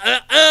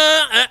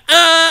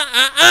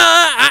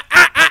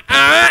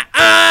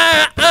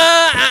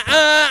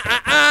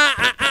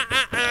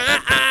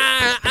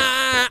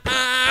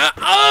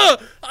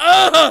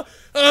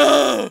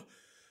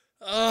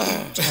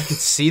 I could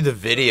see the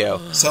video.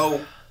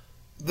 So,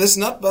 this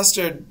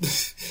nutbuster,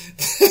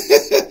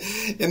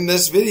 in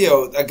this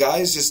video, a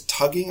guy's just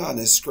tugging on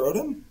his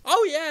scrotum?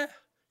 Oh, yeah.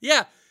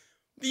 Yeah.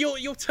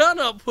 You'll turn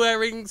up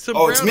wearing some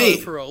Oh, it's brown me.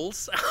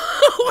 overalls.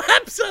 Oh,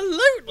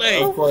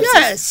 absolutely. Of course.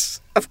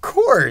 Yes, of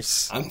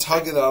course. I'm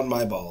tugging on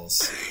my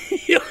balls.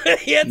 You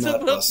had to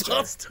put Nutbuster.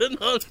 Boston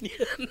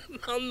Onion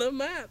on the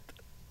map.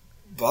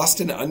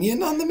 Boston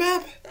Onion on the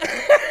map?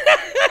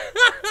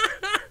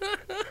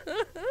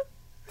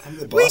 I'm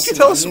the You can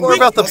tell us more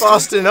about the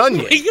Boston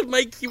Onion. We could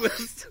make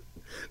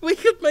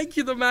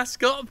you the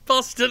mascot of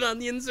Boston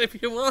Onions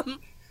if you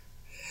want.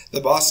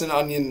 The Boston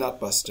Onion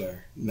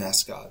Nutbuster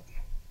mascot.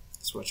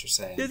 That's what you're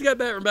saying. Let's get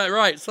better and better.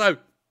 Right, so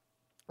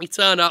you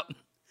turn up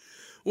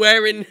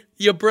wearing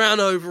your brown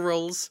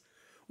overalls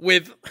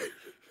with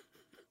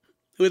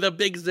a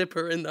big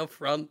zipper in the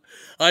front.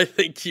 I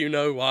think you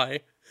know why.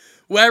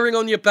 Wearing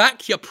on your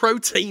back your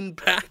protein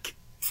pack.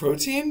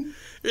 Protein?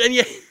 And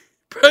your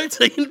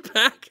protein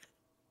pack.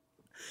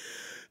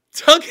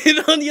 Tugging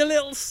on your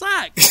little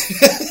sack.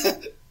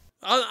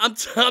 I'm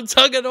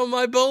tugging on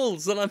my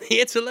balls and I'm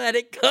here to let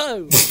it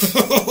go.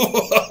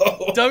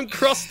 Don't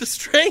cross the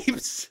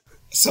streams.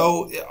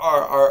 So,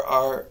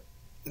 our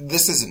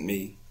this isn't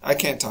me. I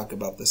can't talk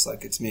about this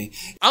like it's me.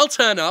 I'll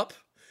turn up.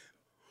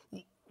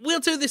 We'll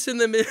do this in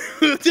the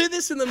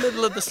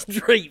middle of the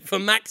street for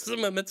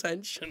maximum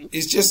attention.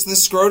 Is just the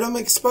scrotum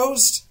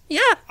exposed?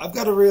 Yeah. I've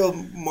got a real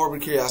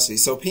morbid curiosity.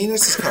 So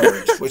penis is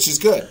covered, which is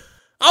good.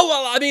 Oh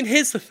well, I mean,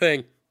 here's the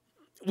thing.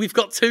 We've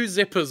got two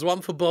zippers,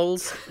 one for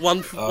balls,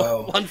 one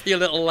for your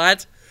little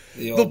lad.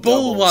 The The old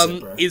ball double one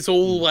zipper. is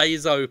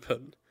always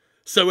open,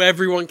 so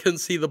everyone can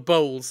see the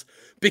balls,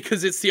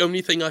 because it's the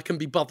only thing I can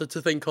be bothered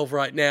to think of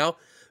right now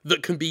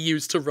that can be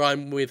used to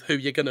rhyme with who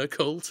you're gonna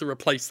call to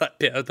replace that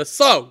bit of the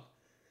song.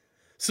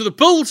 So the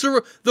balls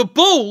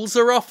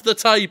are off the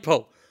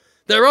table.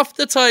 They're off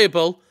the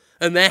table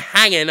and they're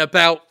hanging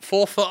about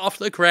 4 foot off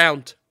the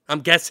ground.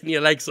 I'm guessing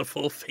your legs are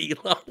 4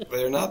 feet long.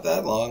 They're not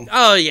that long.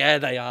 Oh yeah,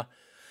 they are.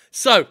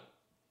 So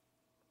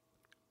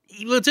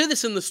we'll do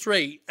this in the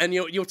street, and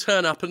you'll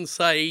turn up and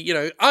say, you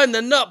know, I'm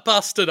the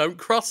Nutbuster. Don't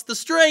cross the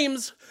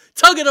streams.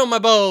 Tugging on my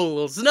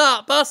balls,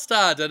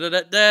 Nutbuster. Da da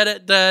da da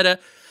da da.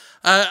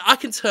 I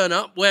can turn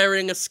up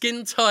wearing a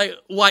skin-tight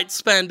white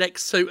spandex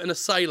suit and a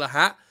sailor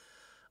hat,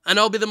 and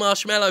I'll be the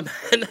marshmallow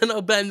man, and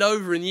I'll bend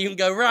over, and you can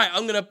go, right,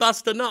 I'm gonna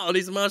bust a nut on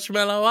his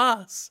marshmallow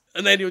ass,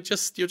 and then you'll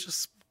just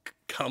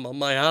come on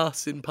my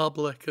ass in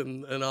public,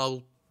 and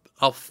I'll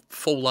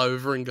fall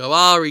over and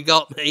go, he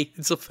got me.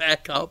 It's a fair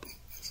cop.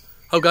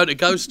 I'll go to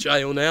ghost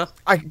jail now.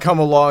 I can come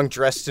along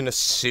dressed in a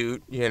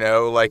suit, you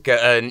know, like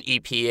an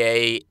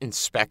EPA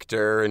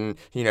inspector, and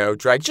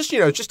drag just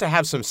to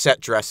have some set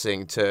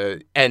dressing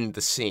to end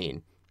the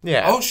scene.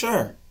 Yeah. Oh,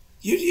 sure.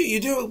 You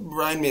do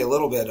remind me a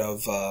little bit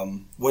of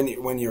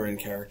when you're in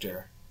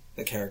character,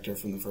 the character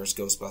from the first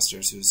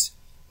Ghostbusters who's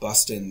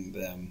busting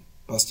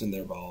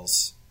their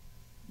balls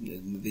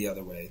the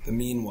other way. The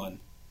mean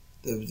one,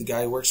 the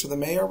guy who works for the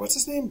mayor. What's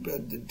his name?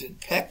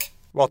 Peck.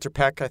 Walter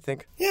Peck, I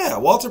think. Yeah,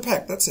 Walter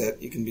Peck. That's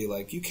it. You can be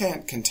like, you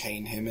can't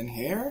contain him in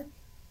here.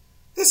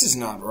 This is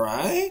not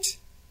right.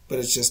 But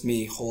it's just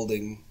me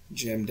holding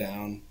Jim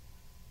down.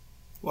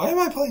 Why am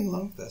I playing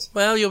along with this?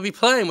 Well, you'll be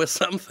playing with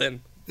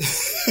something.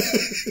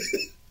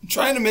 I'm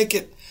trying to make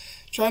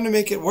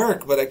it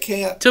work, but I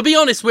can't. To be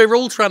honest, we're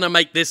all trying to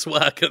make this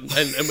work, and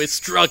we're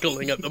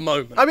struggling at the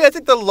moment. I mean, I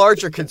think the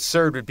larger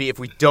concern would be if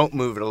we don't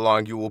move it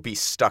along, you will be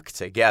stuck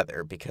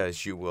together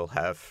because you will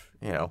have,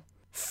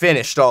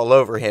 finished all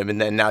over him, and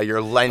then now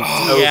you're leant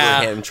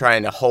over him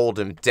trying to hold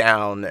him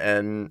down,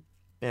 and,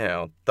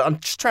 I'm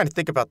just trying to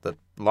think about the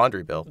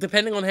laundry bill.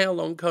 Depending on how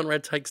long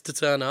Conrad takes to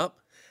turn up,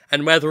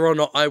 and whether or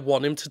not I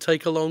want him to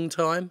take a long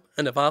time,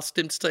 and have asked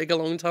him to take a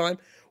long time,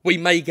 we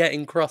may get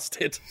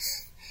encrusted.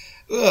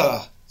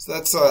 Ugh. So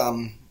that's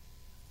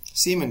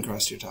semen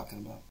crust you're talking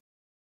about.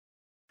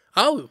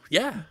 Oh,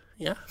 yeah.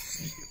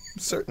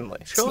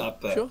 Certainly. Sure.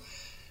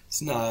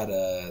 It's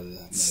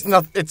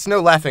It's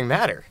no laughing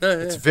matter. Yeah.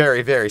 It's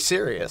very, very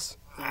serious.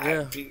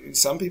 Yeah.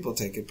 Some people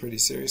take it pretty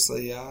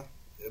seriously, yeah.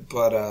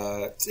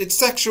 But it's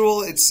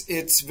sexual.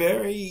 It's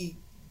very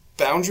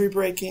boundary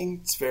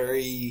breaking.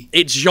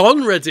 It's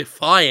genre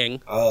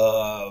defying.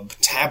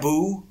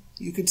 Taboo,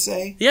 you could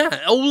say. Yeah,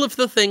 all of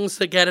the things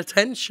that get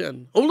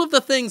attention. All of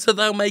the things that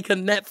they'll make a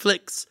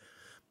Netflix,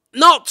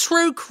 not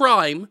true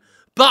crime,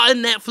 but a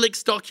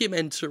Netflix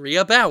documentary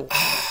about.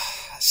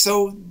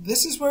 So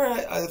this is where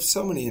I have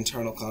so many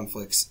internal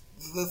conflicts.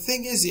 The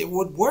thing is, it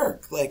would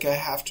work. Like, I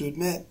have to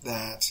admit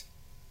that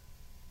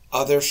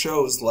other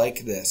shows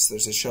like this,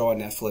 there's a show on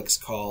Netflix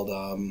called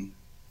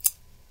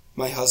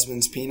My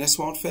Husband's Penis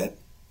Won't Fit.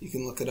 You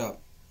can look it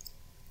up.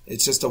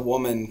 It's just a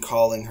woman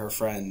calling her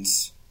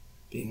friends,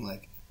 being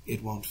like,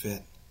 it won't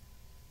fit.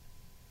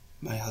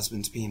 My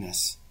husband's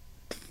penis.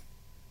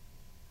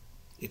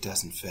 It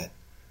doesn't fit.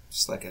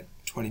 Just like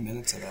 20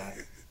 minutes of that.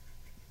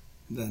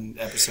 Then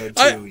episode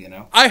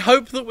 2, I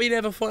hope that we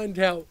never find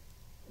out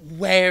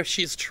where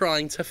she's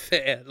trying to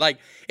fit it. Like,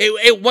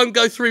 it won't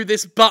go through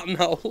this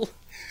buttonhole.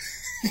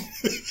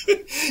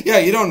 Yeah,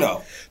 you don't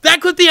know.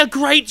 That could be a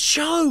great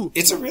show.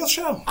 It's a real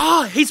show.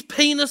 His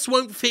penis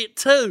won't fit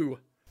too.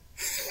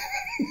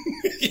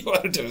 You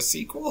want to do a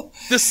sequel?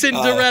 The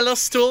Cinderella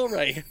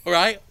story,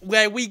 right?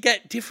 Where we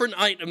get different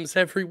items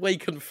every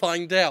week and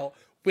find out,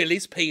 will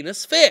his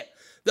penis fit?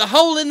 The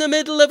hole in the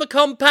middle of a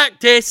compact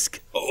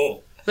disc.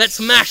 Oh, Let's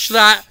mash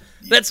that.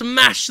 Let's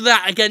mash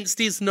that against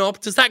his knob.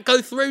 Does that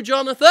go through,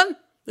 Jonathan?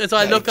 As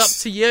I look up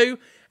Thanks. to you,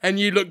 and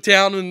you look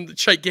down and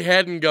shake your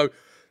head and go,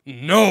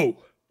 no.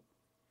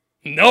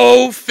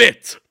 No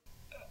fit.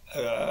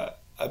 I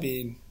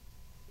mean,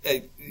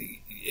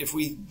 if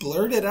we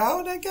blurt it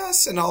out, I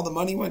guess, and all the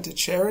money went to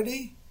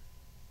charity,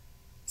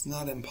 it's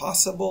not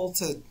impossible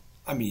to...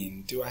 I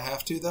mean, do I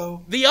have to,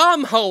 though? The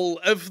armhole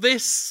of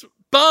this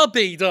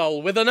Barbie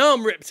doll with an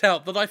arm ripped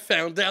out that I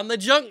found down the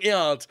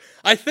junkyard.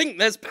 I think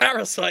there's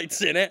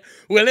parasites in it.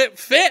 Will it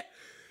fit?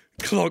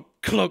 Clog,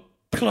 clog,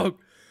 clog.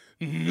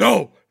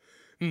 No.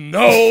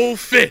 No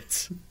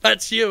fit.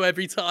 That's you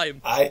every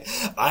time.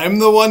 I'm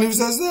the one who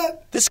says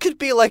that? This could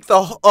be like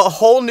a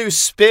whole new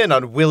spin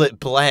on Will It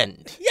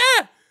Blend?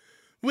 Yeah.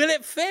 Will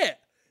it fit?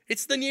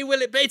 It's the new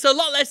Will It Blend. It's a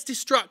lot less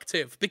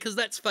destructive because,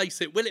 let's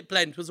face it, Will It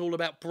Blend was all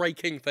about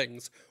breaking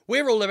things.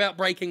 We're all about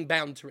breaking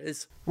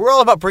boundaries. We're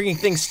all about bringing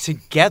things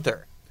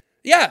together.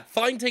 Yeah,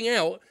 finding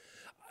out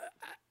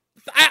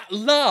at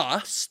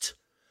last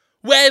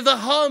where the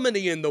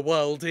harmony in the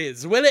world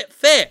is. Will it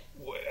fit?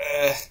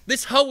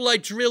 This hole I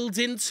drilled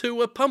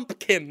into a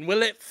pumpkin,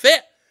 will it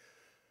fit?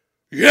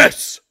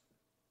 Yes!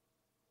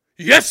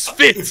 Yes,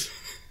 fit!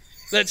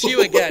 That's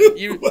you again.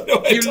 You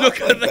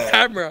look at the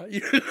camera.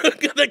 You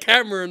look at the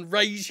camera and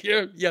raise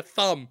your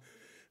thumb.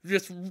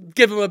 Just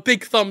give them a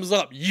big thumbs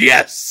up.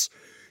 Yes!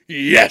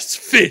 Yes,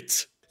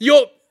 fit!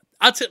 You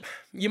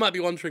might be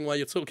wondering why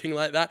you're talking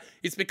like that.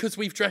 It's because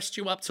we've dressed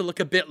you up to look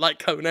a bit like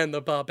Conan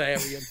the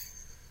Barbarian.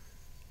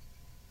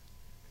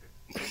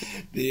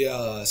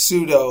 The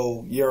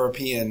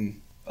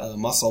pseudo-European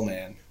muscle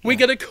man. We're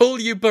going to call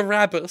you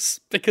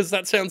Barabbas because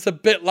that sounds a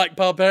bit like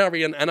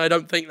Barbarian, and I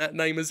don't think that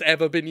name has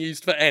ever been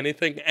used for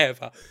anything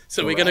ever.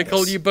 So we're going to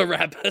call you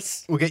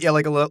Barabbas. We'll get you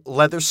like a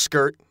leather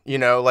skirt,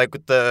 like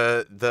with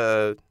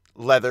the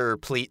leather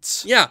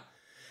pleats. Yeah.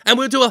 And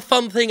we'll do a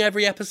fun thing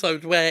every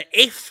episode where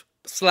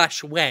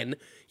if/when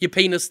your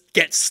penis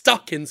gets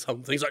stuck in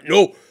something, it's like,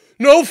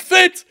 no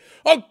fit!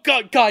 Oh,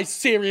 God, guys,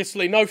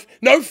 seriously, no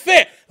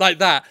fit! Like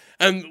that.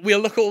 And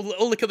we'll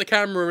all look at the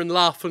camera and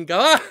laugh and go,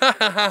 ha ha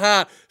ha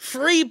ha,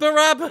 free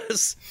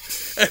Barabbas!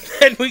 And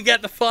then we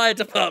get the fire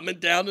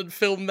department down and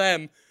film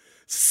them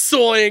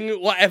sawing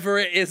whatever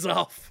it is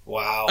off.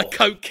 Wow. A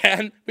Coke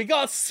can. We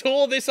gotta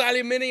saw this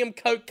aluminium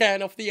Coke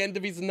can off the end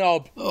of his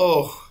knob.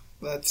 Oh,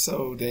 that's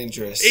so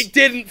dangerous. It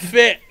didn't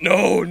fit.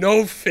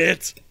 No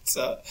fit.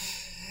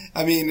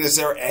 I mean, is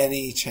there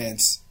any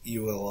chance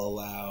you will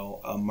allow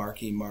a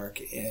Marky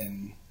Mark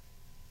in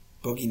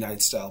Boogie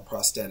Nights style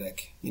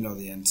prosthetic,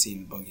 the end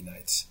scene Boogie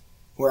Nights,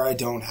 where I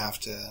don't have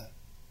to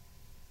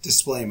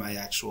display my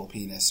actual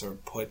penis or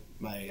put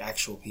my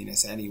actual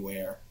penis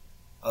anywhere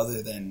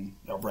other than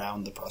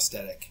around the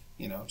prosthetic,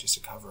 just a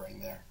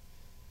covering there?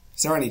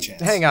 Is there any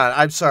chance? Hang on,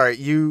 I'm sorry,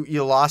 you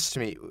lost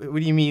me.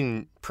 What do you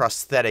mean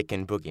prosthetic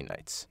in Boogie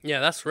Nights? Yeah,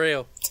 that's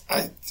real.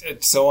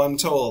 So I'm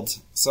told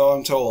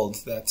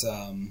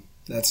that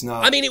that's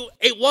not... I mean,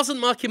 it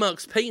wasn't Marky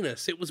Mark's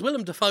penis. It was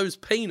Willem Dafoe's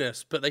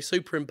penis, but they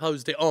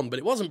superimposed it on, but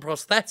it wasn't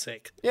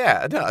prosthetic.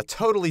 Yeah, no, a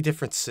totally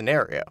different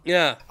scenario.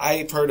 Yeah.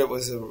 I've heard it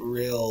was a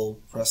real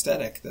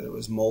prosthetic, that it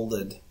was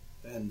molded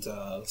and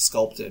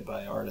sculpted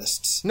by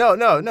artists. No,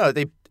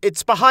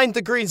 it's behind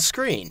the green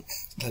screen.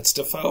 That's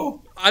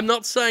Dafoe? I'm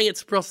not saying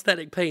it's a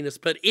prosthetic penis,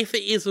 but if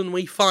it is and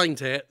we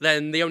find it,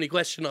 then the only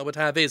question I would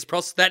have is,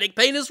 prosthetic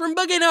penis from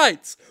Boogie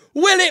Nights,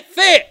 will it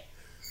fit?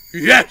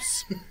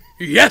 Yes!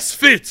 Yes,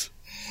 fit!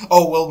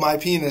 Oh, will my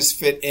penis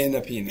fit in a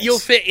penis? You'll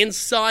fit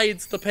inside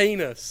the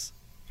penis.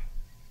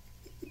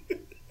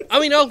 I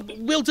mean,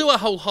 we'll do a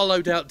whole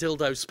hollowed out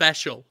dildo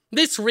special.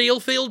 This Real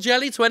Feel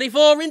Jelly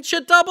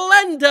 24-incher double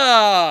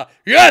ender!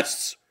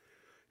 Yes!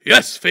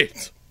 Yes,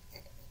 fit!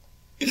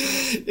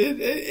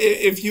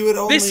 If you had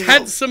only... This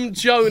handsome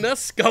Jonah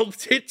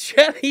sculpted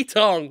jelly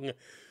tongue!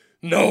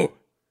 No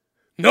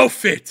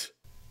fit!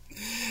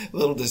 A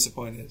little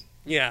disappointed.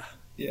 Yeah.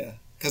 Yeah.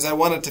 Because I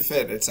want it to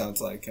fit, it sounds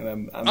like.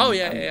 And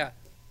Yeah.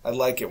 I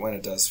like it when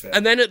it does fit.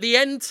 And then at the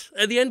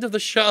end of the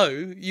show,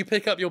 you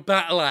pick up your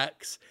battle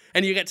axe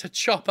and you get to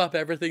chop up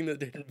everything that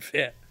didn't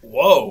fit.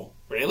 Whoa.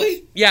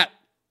 Really? Yeah.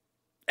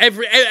 At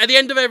the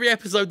end of every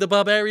episode, the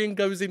barbarian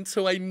goes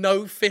into a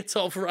no fit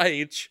of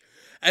rage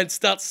and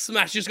starts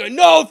smashing, just going,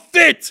 no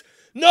fit!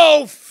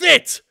 No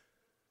fit!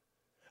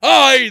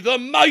 I, the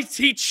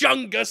mighty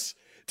Chungus,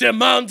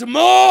 demand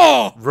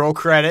more! Roll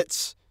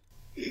credits.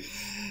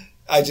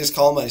 I just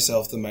call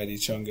myself the Mighty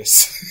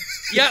Chungus.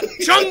 Yeah,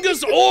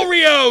 Chungus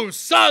Oreo,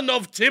 son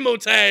of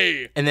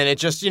Timotei. And then it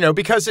just,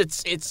 because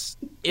it's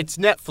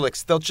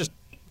Netflix,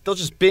 they'll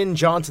just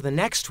binge on to the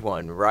next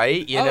one,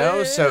 right?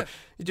 Yeah. So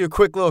you do a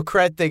quick little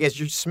cred thing as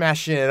you're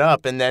smashing it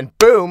up, and then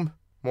boom,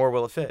 more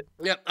will it fit.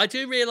 Yeah, I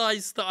do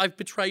realise that I've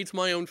betrayed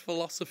my own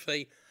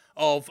philosophy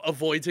of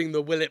avoiding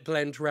the will it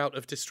blend route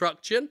of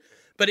destruction,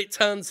 but it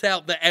turns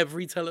out that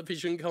every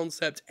television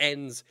concept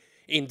ends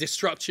in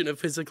destruction of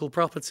physical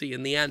property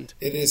in the end.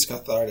 It is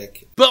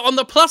cathartic. But on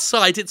the plus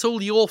side, it's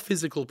all your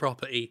physical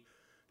property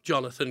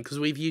Jonathan, because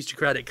we've used your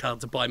credit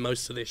card to buy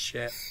most of this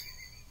shit.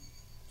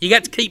 You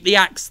get to keep the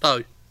axe,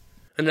 though,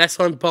 unless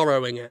I'm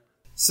borrowing it.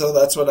 So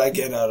that's what I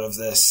get out of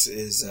this,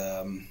 is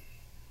a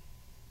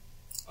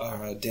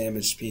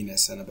damaged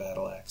penis and a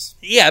battle axe.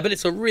 Yeah, but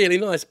it's a really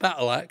nice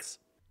battle axe.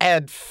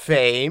 And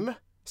fame,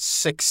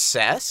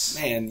 success.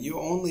 Man,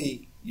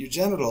 your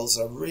genitals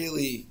are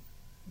really,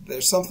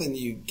 there's something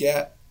you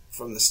get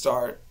from the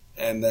start,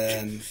 and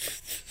then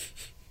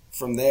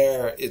from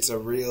there it's a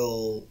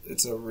real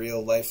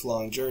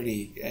lifelong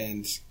journey,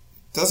 and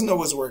doesn't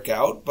always work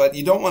out, but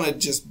you don't want to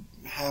just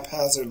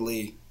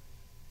haphazardly.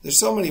 There's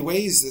so many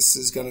ways this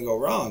is going to go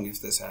wrong if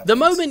this happens. The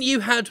moment you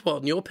had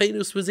one, your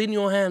penis was in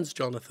your hands,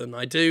 Jonathan.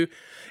 I do.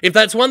 If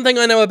that's one thing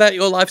I know about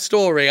your life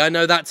story, I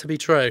know that to be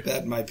true.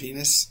 That my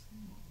penis...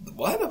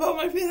 What about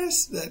my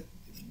penis? That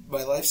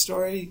my life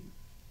story?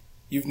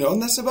 You've known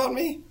this about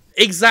me?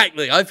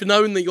 Exactly. I've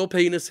known that your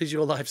penis is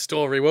your life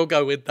story. We'll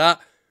go with that.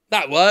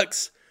 That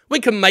works. We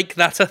can make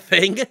that a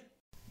thing.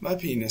 My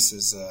penis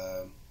is,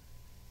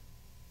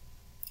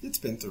 it's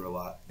been through a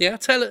lot. Yeah,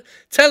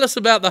 tell us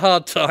about the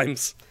hard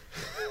times.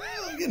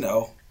 You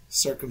know,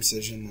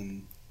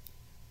 circumcision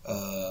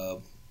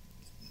and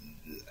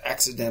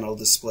accidental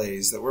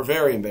displays that were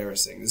very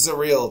embarrassing. This is a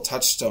real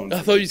touchstone. I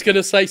thought you was going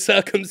to say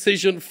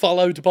circumcision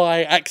followed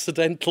by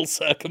accidental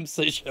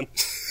circumcision.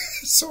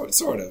 Sort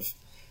of.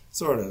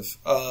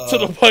 To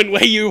the point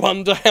where you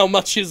wonder how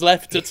much is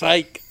left to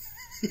take.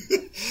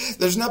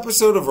 There's an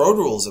episode of Road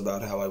Rules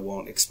about how I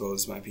won't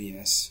expose my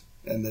penis.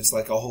 And it's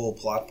like a whole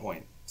plot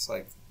point. It's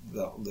like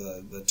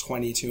the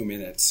 22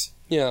 minutes.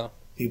 Yeah.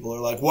 People are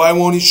like, why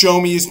won't he show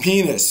me his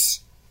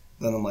penis?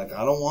 Then I'm like,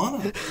 I don't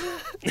want to.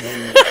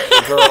 And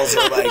the girls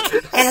are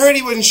like, I heard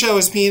he wouldn't show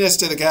his penis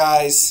to the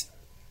guys.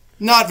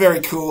 Not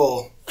very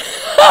cool.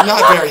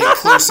 Not very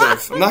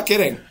inclusive. I'm not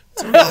kidding.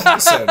 It's a real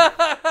episode.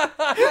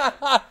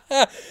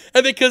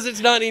 And because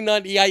it's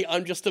 1998,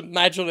 I'm just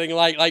imagining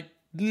like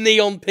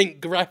neon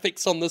pink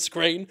graphics on the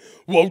screen.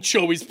 Won't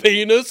show his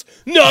penis?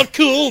 Not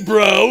cool,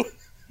 bro.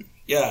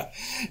 Yeah,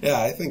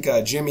 I think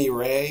Jimmy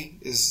Ray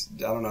is,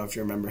 I don't know if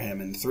you remember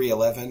him in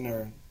 311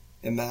 or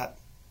in that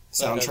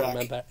soundtrack. I don't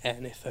remember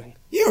anything.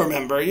 You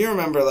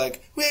remember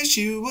like, wish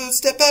you would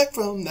step back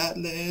from that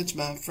ledge,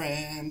 my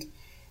friend.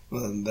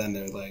 Well, and then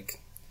they're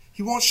like,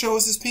 he won't show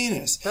us his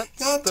penis. That's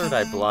Got Third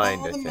Eye time,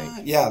 Blind, all I the think.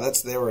 mind. Yeah,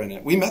 they were in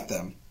it. We met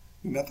them.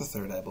 We met the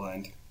Third Eye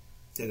Blind.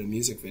 Did a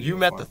music video. You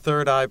met for the him.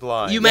 Third Eye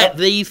Blind. You met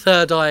the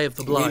Third Eye of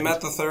the Blind. We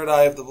met the Third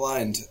Eye of the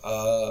Blind.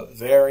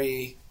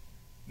 Very,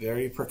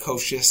 very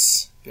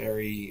precocious,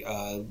 very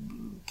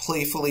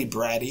playfully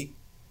bratty,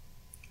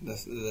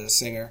 the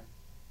singer.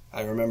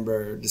 I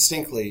remember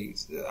distinctly,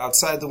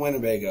 outside the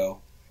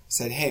Winnebago,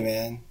 said, hey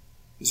man,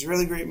 it was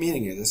really great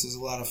meeting you. This is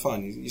a lot of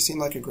fun. You seem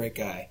like a great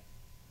guy.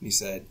 And he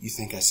said, you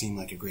think I seem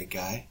like a great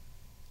guy?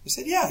 I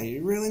said, yeah,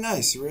 you're really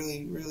nice. You're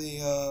really,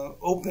 really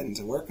open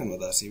to working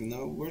with us, even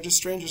though we're just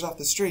strangers off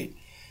the street.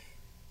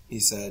 He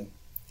said,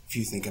 if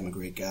you think I'm a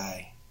great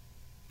guy,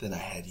 then I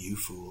had you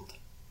fooled.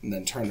 And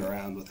then turned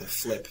around with a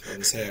flip of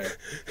his hair.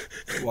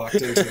 Walked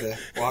into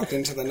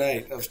the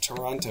night of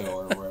Toronto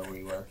or where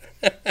we were.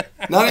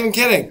 Not even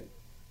kidding.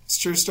 It's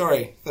a true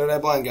story. Third Eye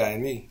Blind guy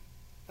and me.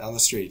 Down the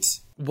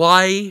streets.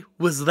 Why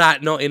was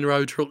that not in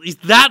Road Rules?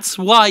 That's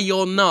why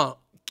you're not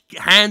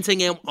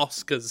handing out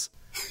Oscars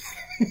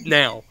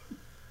now.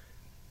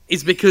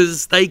 Is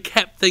because they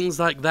kept things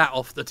like that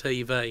off the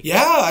TV.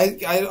 Yeah, I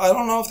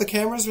don't know if the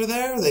cameras were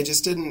there. They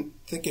just didn't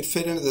think it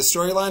fit into the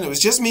storyline. It was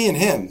just me and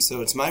him,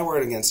 so it's my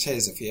word against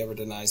his if he ever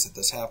denies that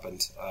this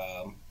happened.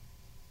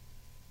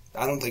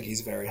 I don't think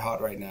he's very hot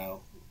right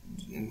now,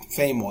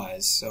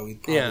 fame-wise, so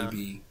he'd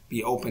probably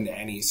be open to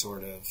any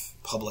sort of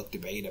public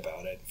debate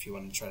about it if you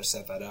want to try to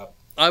set that up.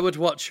 I would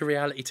watch a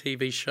reality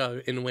TV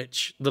show in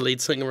which the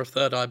lead singer of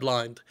Third Eye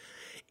Blind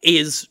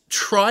is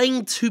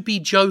trying to be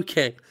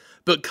joking,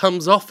 but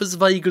comes off as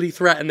vaguely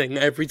threatening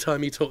every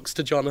time he talks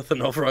to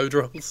Jonathan of Road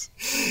Rules.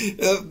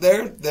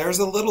 There's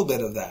a little bit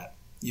of that.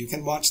 You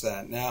can watch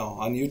that now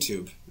on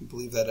YouTube. I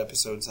believe that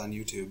episode's on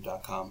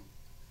youtube.com.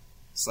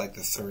 It's like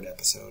the third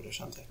episode or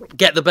something.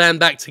 Get the band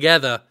back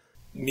together.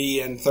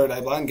 Me and Third Eye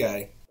Blind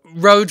guy.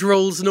 Road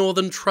Rules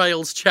Northern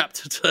Trails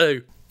Chapter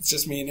 2. It's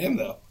just me and him,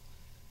 though.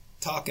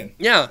 Talking.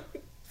 Yeah.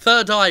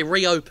 Third Eye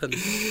reopened.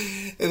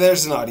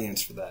 There's an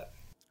audience for that.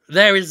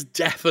 There is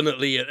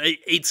definitely...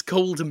 It's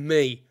called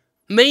Me.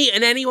 Me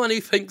and anyone who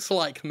thinks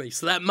like me.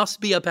 So that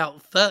must be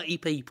about 30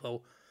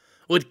 people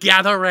would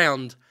gather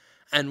around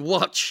and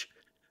watch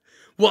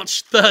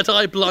Third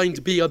Eye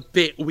Blind be a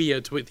bit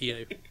weird with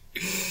you.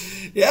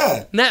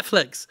 Yeah.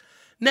 Netflix,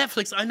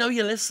 I know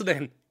you're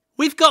listening.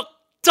 We've got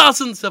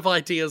dozens of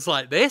ideas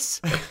like this.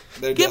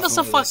 Give us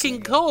a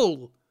fucking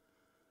call.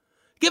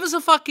 Give us a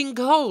fucking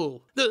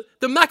call. The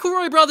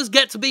McElroy brothers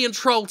get to be in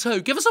Troll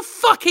 2. Give us a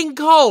fucking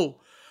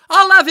call.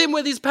 I'll have him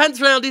with his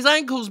pants round his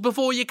ankles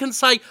before you can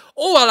say,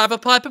 oh, I'll have a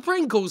pipe of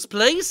Pringles,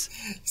 please.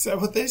 Is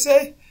that what they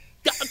say?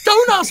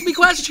 Don't ask me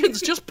questions.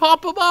 Just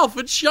pop them off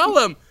and show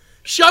them.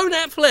 Show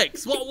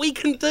Netflix what we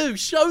can do.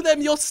 Show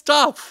them your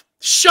stuff.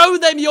 Show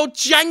them your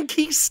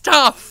janky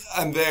stuff.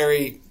 I'm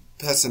very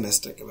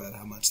pessimistic about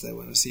how much they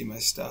want to see my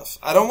stuff.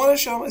 I don't want to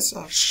show my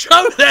stuff.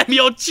 Show them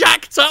your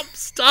jacked up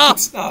stuff!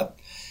 It's not.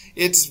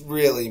 It's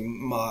really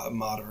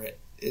moderate.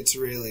 It's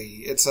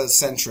a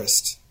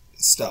centrist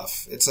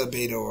stuff. It's a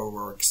Beto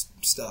O'Rourke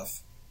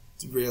stuff.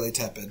 It's really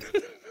tepid.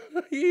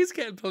 He's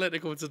getting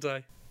political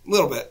today. A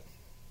little bit.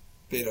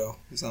 Beto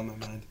is on my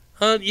mind.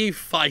 Aren't you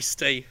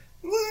feisty?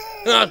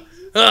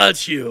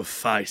 Aren't you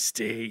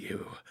feisty,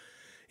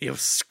 you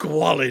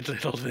squalid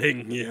little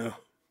thing, you?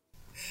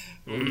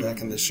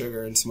 Back in the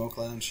sugar and smoke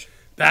lounge.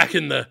 Back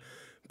in the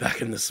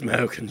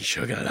smoke and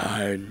sugar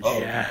lounge, Oh,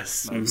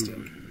 yes. I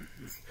understand.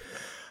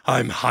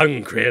 I'm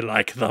hungry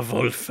like the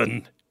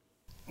Wolfen.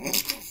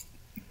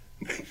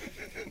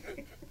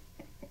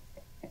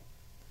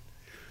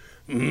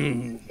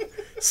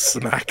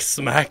 Smack,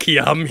 smack,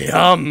 yum,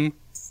 yum.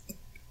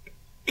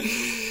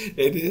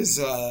 It is,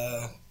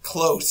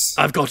 close.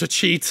 I've got a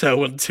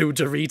Cheeto and 2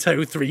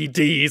 Dorito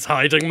 3Ds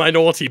hiding my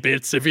naughty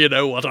bits, if you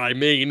know what I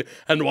mean.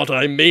 And what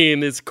I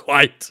mean is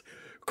quite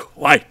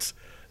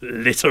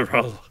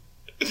literal.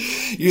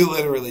 You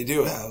literally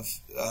do have,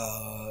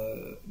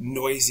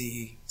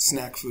 noisy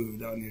snack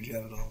food on your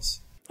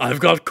genitals. I've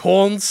got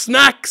corn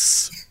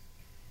snacks.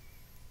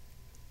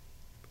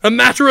 A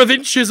matter of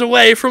inches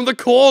away from the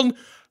corn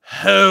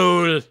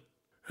hole.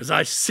 As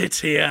I sit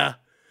here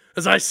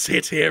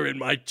in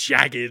my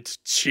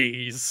jagged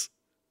cheese.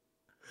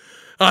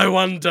 I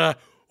wonder,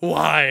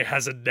 why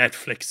hasn't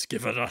Netflix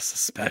given us a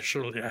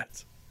special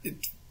yet?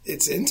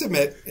 It's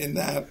intimate in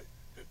that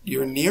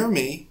you're near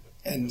me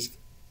and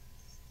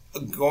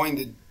going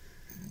to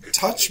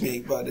touch me,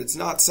 but it's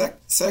not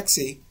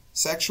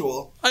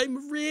sexual.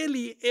 I'm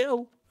really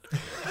ill.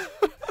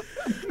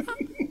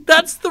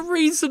 That's the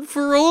reason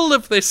for all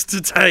of this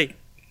today.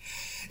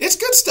 It's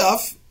good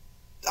stuff.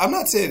 I'm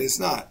not saying it's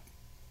not.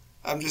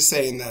 I'm just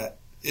saying that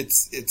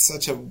it's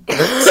such a...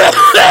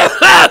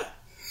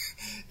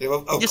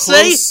 You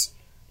see?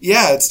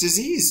 Yeah, it's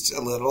diseased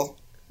a little,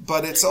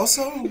 but it's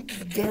also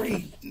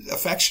very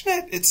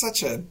affectionate. It's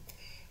such a...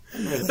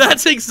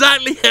 That's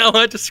exactly how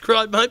I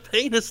describe my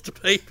penis to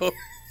people.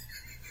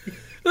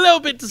 A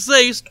little bit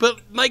diseased,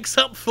 but makes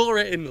up for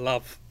it in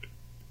love.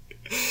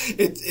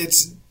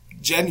 It's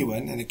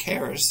genuine and it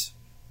cares,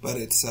 but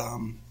it's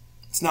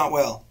not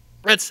well.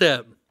 That's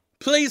it.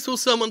 Please will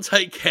someone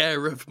take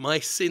care of my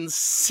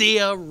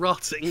sincere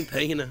rotting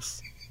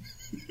penis?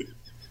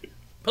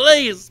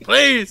 Please.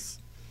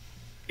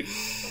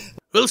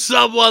 Will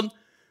someone,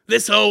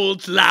 this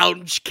old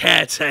lounge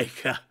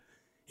caretaker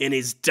in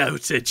his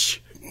dotage,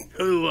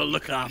 who will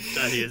look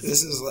after his...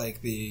 This is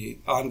like the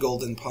on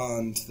Golden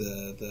Pond,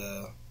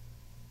 the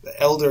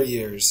elder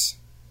years.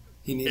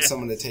 He needs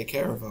someone to take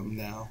care of him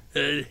now.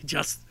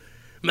 Just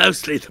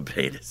mostly the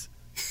penis.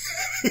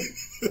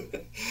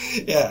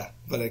 Yeah,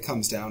 but it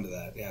comes down to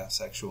that, yeah,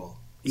 sexual.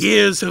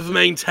 Years of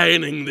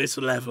maintaining this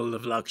level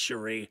of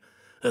luxury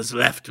has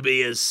left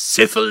me as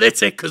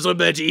syphilitic as a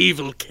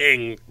medieval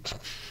king.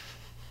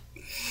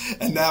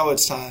 And now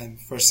it's time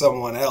for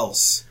someone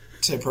else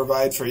to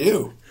provide for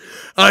you.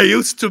 I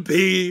used to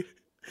be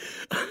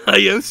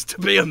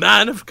a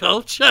man of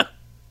culture.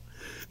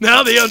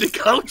 Now the only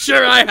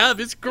culture I have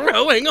is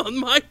growing on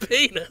my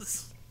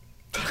penis.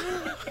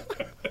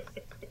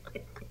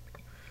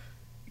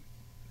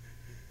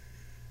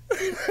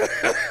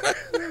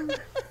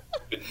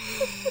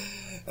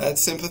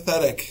 That's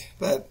sympathetic.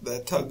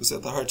 That tugs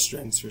at the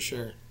heartstrings for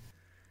sure.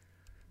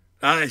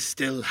 I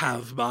still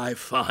have my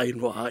fine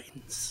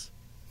wines.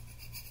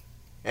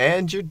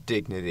 And your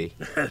dignity.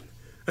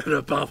 And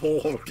above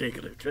all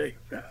dignity.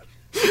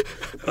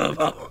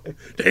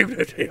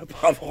 Dignity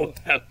above all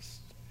else.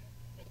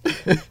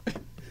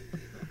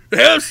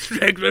 Yes,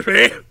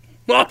 dignity.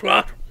 What?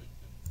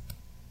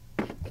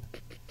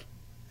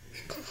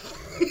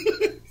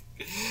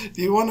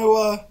 Do you want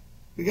to,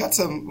 we got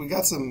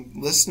some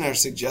listener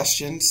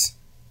suggestions.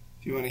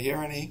 Do you want to hear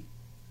any?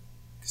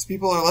 Because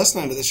people are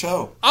listening to the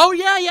show. Oh,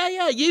 yeah.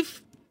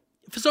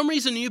 For some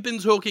reason, you've been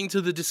talking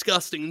to the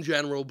disgusting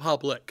general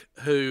public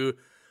who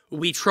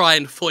we try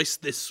and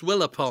foist this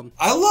swill upon.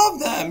 I love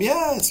them.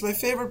 Yeah, it's my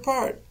favorite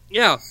part.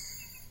 Yeah.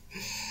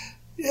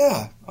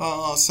 Yeah.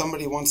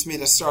 Somebody wants me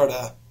to start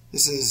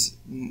this is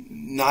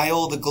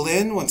Niall the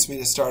Glynn wants me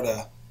to start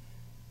a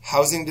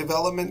housing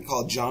development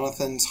called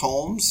Jonathan's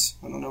Homes.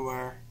 I don't know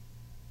where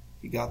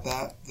he got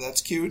that.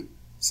 That's cute.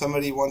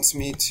 Somebody wants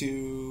me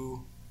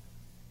to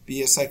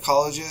be a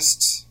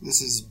psychologist.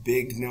 This is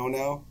Big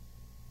No-No.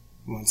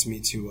 He wants me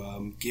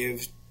to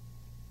give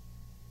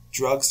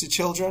drugs to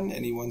children,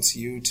 and he wants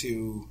you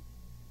to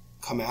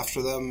come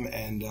after them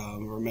and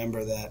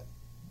remember that.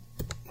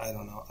 I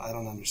don't know. I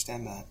don't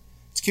understand that.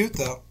 It's cute,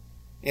 though.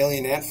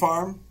 Alien Ant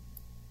Farm.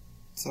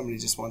 Somebody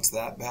just wants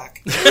that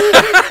back.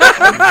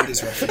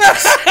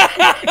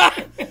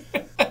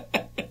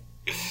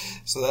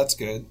 So that's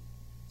good.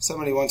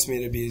 Somebody wants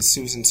me to be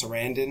Susan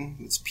Sarandon.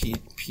 It's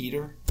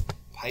Peter.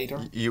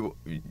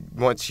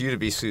 Wants you to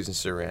be Susan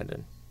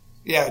Sarandon.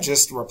 Yeah,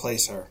 just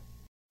replace her.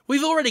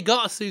 We've already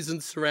got a Susan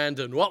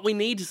Sarandon. What we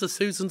need is a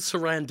Susan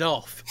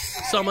Sarandon.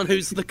 Someone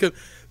who's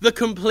the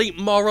complete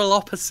moral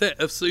opposite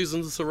of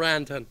Susan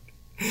Sarandon.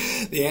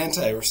 The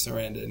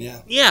anti-Sarandon,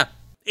 yeah. Yeah.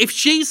 If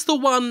she's the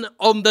one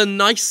on the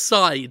nice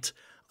side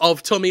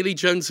of Tommy Lee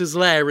Jones's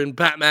lair in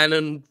Batman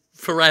and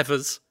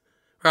Forever's,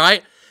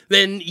 right?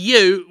 Then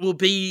you will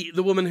be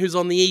the woman who's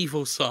on the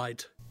evil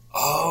side.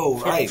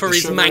 Oh, right. For the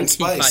his Sugar and manky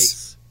Spice.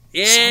 face.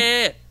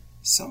 Yeah.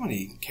 So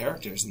many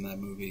characters in that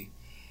movie.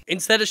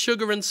 Instead of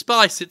Sugar and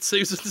Spice, it's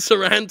Susan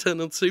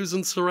Sarandon and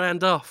Susan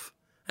Sarandon.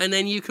 And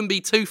then you can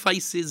be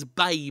Two-Face's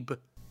babe.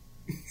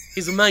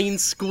 His main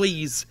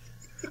squeeze.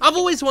 I've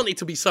always wanted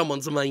to be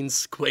someone's main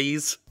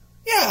squeeze.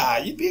 Yeah,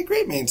 you'd be a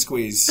great main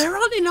squeeze. There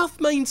aren't enough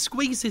main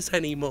squeezes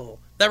anymore.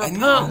 There I are know.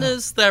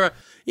 partners, there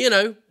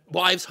are,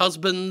 wives,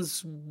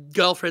 husbands,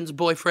 girlfriends,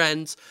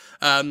 boyfriends,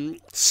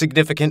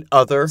 Significant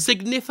other.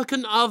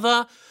 significant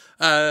other,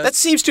 That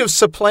seems to have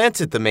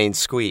supplanted the main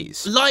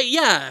squeeze.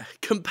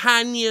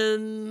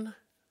 companion,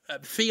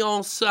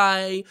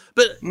 fiancé,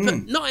 but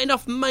not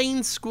enough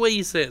main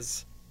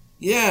squeezes.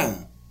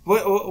 Yeah.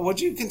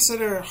 Would you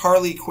consider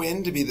Harley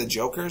Quinn to be the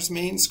Joker's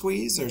main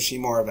squeeze, or is she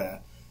more of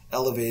a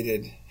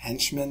elevated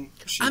henchman?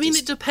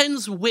 It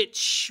depends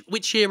which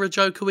era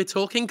Joker we're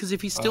talking, because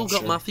if he's still got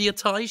sure. mafia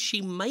ties,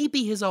 she may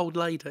be his old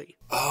lady.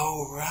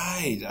 Oh,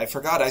 right. I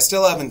forgot. I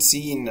still haven't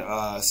seen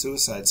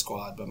Suicide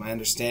Squad, but my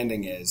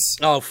understanding is...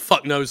 Oh,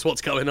 fuck knows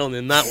what's going on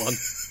in that one.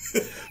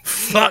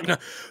 Fuck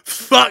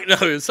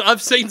knows.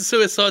 I've seen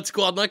Suicide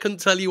Squad and I couldn't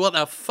tell you what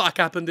the fuck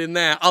happened in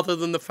there other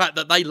than the fact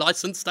that they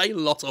licensed a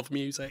lot of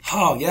music.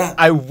 Oh, yeah.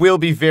 I will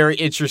be very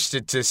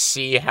interested to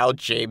see how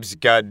James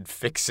Gunn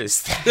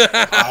fixes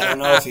that. I don't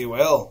know if he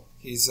will.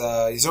 He's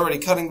already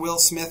cutting Will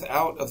Smith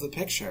out of the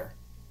picture.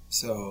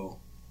 So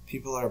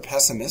people are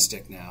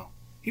pessimistic now.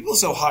 People are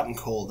so hot and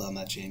cold on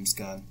that James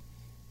Gunn.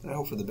 But I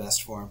hope for the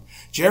best for him.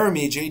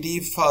 Jeremy,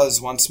 JD Fuzz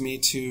wants me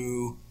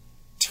to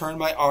turn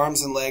my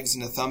arms and legs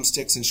into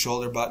thumbsticks and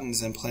shoulder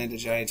buttons and plant a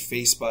giant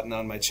face button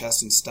on my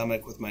chest and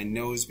stomach with my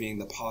nose being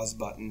the pause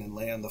button and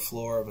lay on the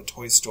floor of a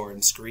toy store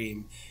and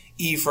scream,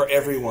 E for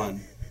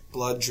everyone,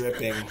 blood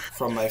dripping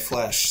from my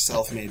flesh,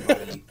 self-made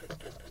body,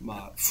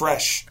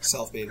 fresh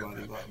self-made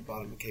body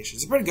modification.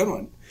 It's a pretty good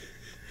one.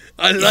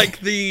 I like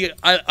the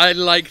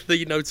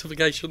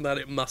notification that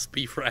it must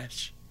be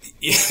fresh.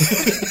 Yeah.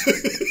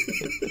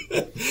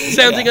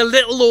 Sounding a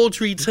little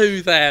Audrey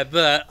too there,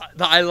 but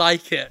I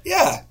like it.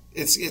 Yeah,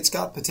 it's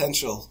got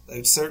potential. It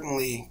would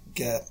certainly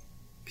get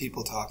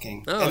people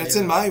talking. Oh, and it's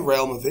yeah. in my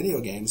realm of video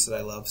games that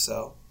I love,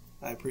 so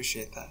I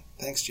appreciate that.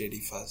 Thanks,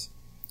 JD Fuzz.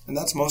 And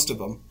that's most of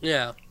them.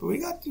 Yeah. But we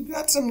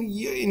got some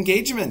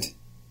engagement.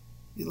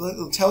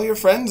 Tell your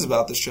friends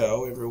about the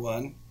show,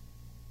 everyone.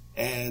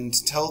 And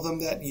tell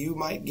them that you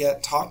might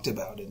get talked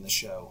about in the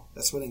show.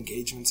 That's what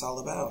engagement's all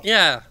about.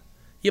 Yeah.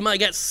 You might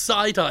get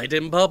side-eyed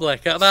in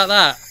public. How about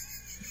that?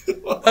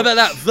 How about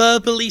that?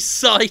 Verbally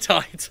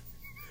side-eyed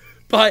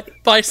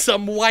by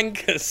some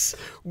wankers.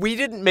 We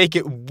didn't make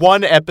it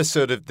one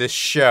episode of this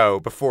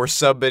show before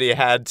somebody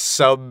had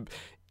some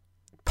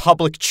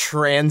public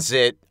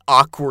transit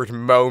awkward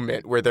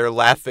moment where they're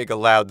laughing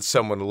aloud and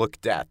someone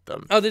looked at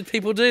them. Oh, did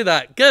people do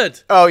that?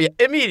 Good. Oh, yeah,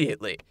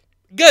 immediately.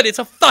 Good, it's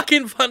a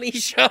fucking funny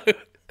show.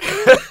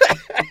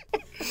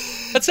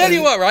 I tell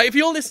you what, right? If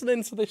you're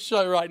listening to this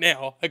show right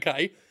now,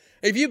 okay,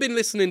 if you've been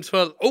listening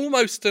for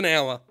almost an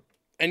hour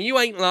and you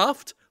ain't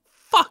laughed,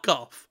 fuck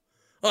off.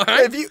 All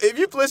right? If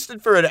you've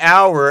listened for an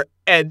hour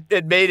and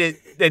made it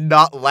and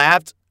not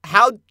laughed,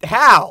 how?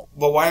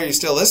 Well, why are you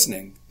still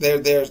listening?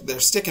 They're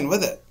sticking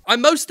with it. I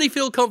mostly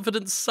feel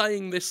confident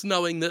saying this,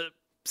 knowing that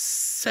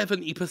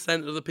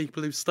 70% of the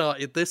people who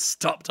started this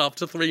stopped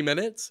after 3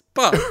 minutes.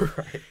 But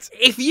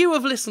if you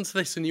have listened to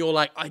this and you're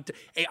like, I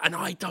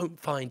don't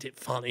find it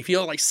funny. If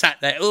you're like sat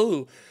there,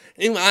 oh,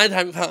 I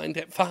don't find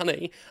it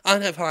funny. I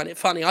don't find it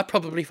funny. I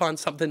probably find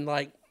something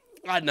like,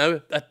 I don't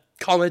know, a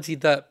comedy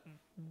that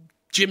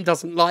Jim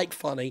doesn't like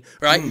funny,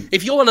 right?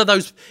 If you're one of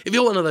those,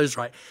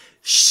 right,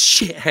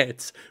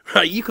 shitheads,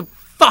 right, you can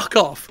fuck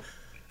off.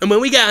 And when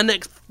we get our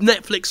next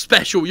Netflix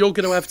special, you're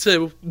going to have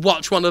to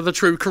watch one of the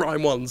true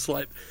crime ones,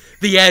 like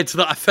The Ed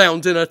that I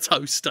found in a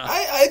toaster.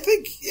 I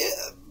think,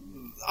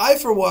 I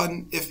for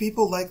one, if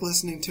people like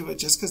listening to it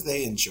just because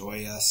they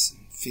enjoy us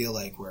and feel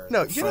like we're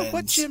No, their you know what,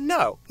 friends, Jim?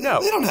 No. They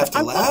don't have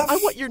to laugh. I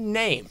want your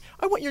name.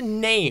 I want your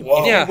name.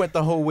 Whoa. If Yeah. you went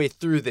the whole way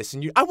through this,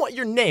 and I want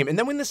your name. And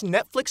then when this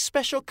Netflix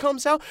special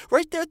comes out,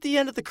 right there at the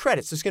end of the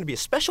credits, there's going to be a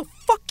special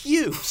fuck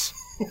yous.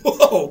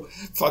 Whoa,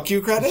 fuck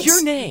you credits?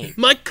 Your name.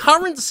 My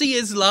currency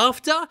is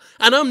laughter,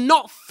 and I'm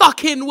not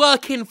fucking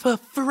working for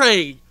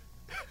free.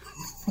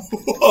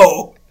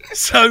 Whoa.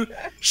 So,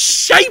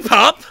 shape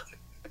up,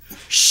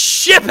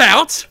 ship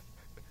out,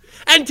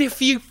 and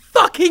if you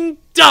fucking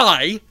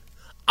die,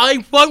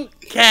 I won't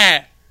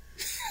care.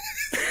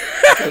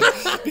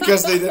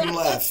 Because they didn't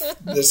laugh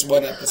this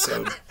one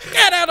episode.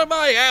 Get out of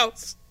my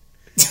house.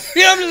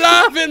 You don't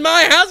laugh in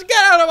my house.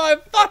 Get out of my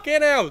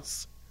fucking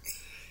house.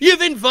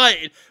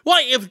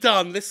 What you've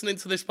done listening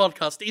to this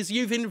podcast is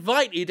you've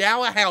invited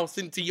our house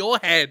into your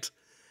head,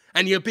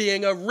 and you're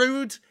being a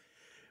rude,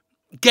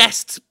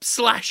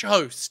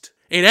 guest/host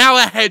in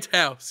our head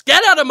house.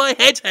 Get out of my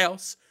head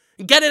house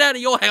and get it out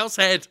of your house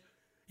head,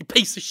 you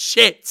piece of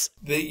shit.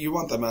 You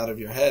want them out of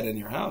your head and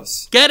your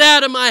house. Get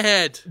out of my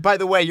head. By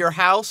the way, your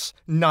house,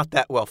 not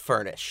that well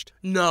furnished.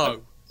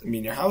 No. I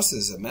mean, your house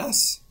is a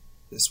mess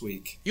this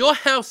week. Your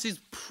house is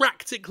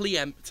practically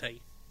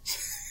empty.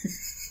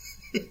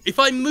 If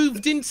I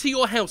moved into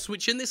your house,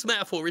 which in this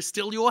metaphor is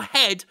still your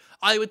head,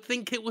 I would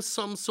think it was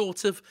some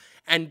sort of,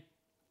 and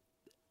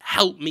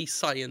help me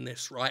saying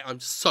this, right? I'm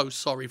so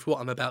sorry for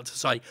what I'm about to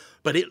say,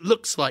 but it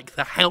looks like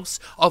the house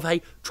of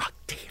a drug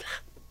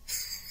dealer.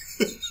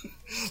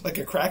 Like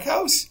a crack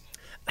house?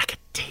 Like a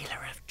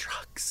dealer of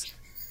drugs.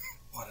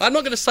 I'm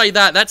not going to say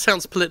that. That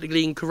sounds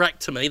politically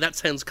incorrect to me. That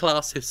sounds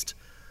classist.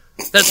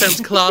 That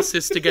sounds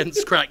classist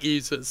against crack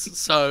users.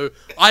 So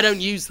I don't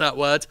use that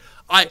word.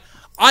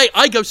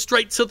 I go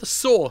straight to the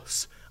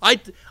source.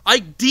 I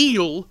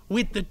deal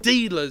with the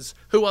dealers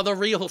who are the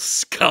real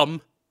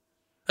scum,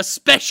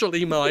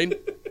 especially mine.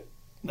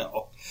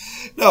 No,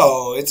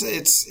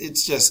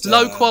 it's just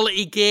Low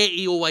quality gear.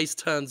 He always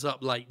turns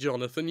up late,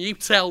 Jonathan. You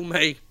tell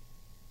me.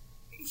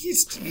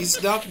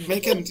 He's not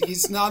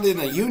in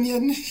a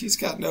union. He's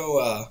got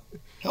no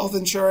health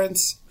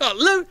insurance.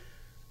 Oh,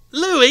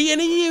 Louis in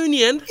a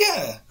union?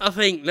 Yeah, I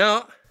think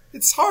not.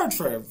 it's hard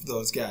for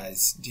those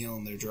guys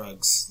dealing their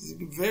drugs.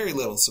 Very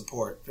little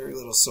support, very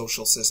little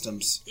social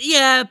systems.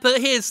 Yeah, but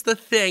here's the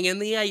thing. In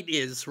the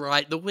 80s,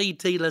 right, the weed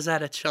dealers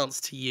had a chance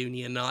to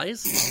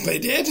unionize. They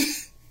did?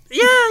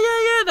 Yeah.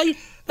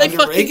 They Under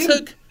fucking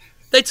Reagan?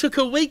 took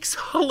a week's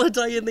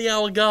holiday in the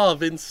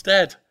Algarve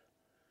instead.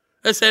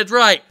 They said,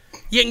 right,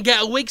 you can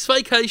get a week's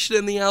vacation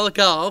in the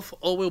Algarve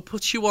or we'll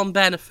put you on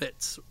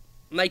benefits.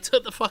 And they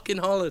took the fucking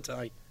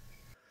holiday.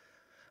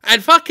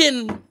 And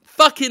fucking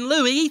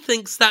Louis, he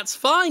thinks that's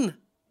fine.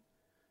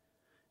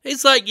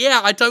 He's like,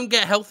 yeah, I don't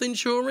get health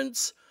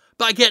insurance,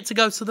 but I get to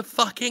go to the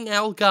fucking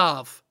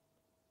Algarve.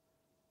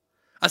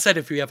 I said,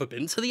 have you ever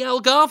been to the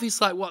Algarve?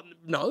 He's like, what?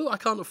 No, I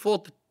can't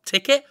afford the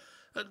ticket.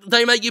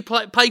 They make you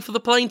pay for the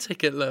plane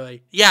ticket,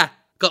 Louis. Yeah,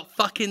 got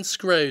fucking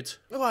screwed.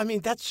 Well, I mean,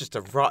 that's just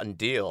a rotten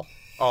deal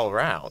all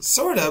around.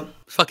 Sort of.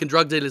 Fucking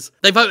drug dealers.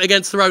 They vote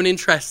against their own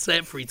interests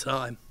every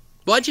time.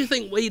 Why do you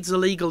think weed's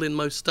illegal in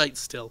most states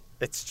still?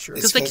 It's true.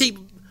 It's Because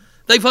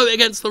they vote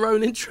against their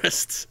own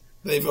interests.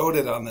 They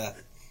voted on that.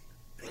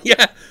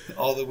 Yeah.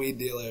 All the weed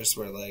dealers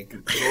were like...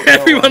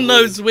 Everyone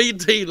knows weed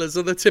dealers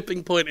are the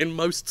tipping point in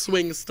most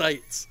swing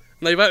states.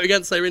 And they vote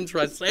against their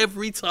interests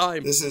every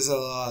time. This is a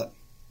lot.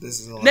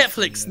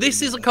 Netflix,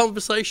 this is a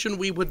conversation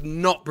we would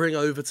not bring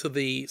over to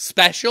the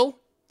special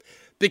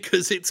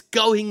because it's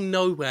going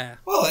nowhere.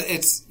 Well,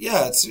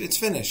 it's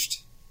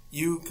finished.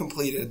 You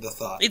completed the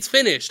thought. It's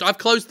finished. I've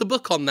closed the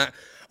book on that.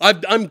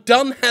 I'm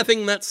done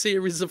having that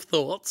series of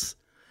thoughts,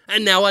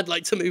 and now I'd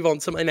like to move on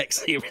to my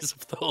next series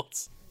of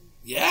thoughts.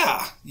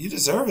 Yeah, you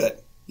deserve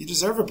it. You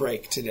deserve a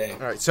break today. All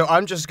right, so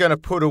I'm just going to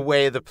put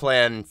away the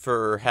plan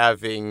for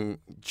having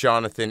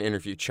Jonathan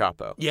interview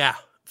Chapo. Yeah,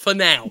 for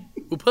now.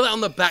 We'll put that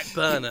on the back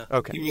burner.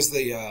 Okay. He was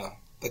the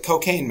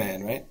cocaine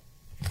man, right?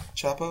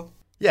 Chapo?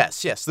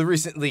 Yes, the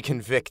recently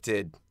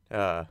convicted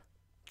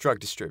drug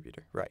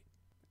distributor, right.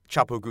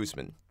 Chapo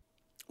Guzman.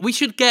 We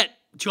should get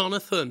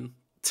Jonathan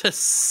to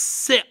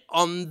sit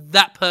on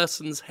that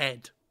person's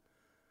head.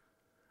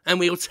 And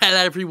we'll tell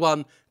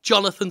everyone,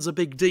 Jonathan's a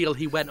big deal,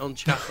 he went on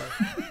Chapo.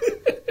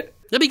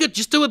 That'd be good,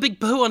 just do a big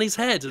poo on his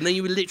head, and then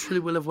you literally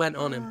will have went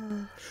on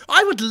him.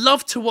 I would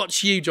love to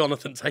watch you,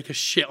 Jonathan, take a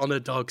shit on a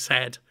dog's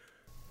head.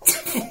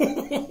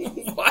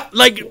 What?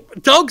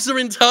 Like, dogs are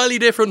entirely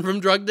different from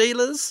drug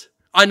dealers.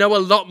 I know a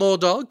lot more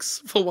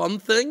dogs, for one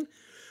thing.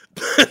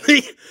 But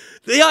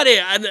the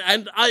idea,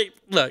 and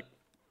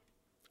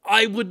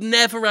I would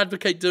never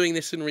advocate doing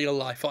this in real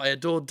life. I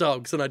adore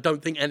dogs, and I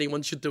don't think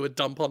anyone should do a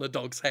dump on a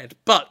dog's head.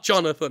 But,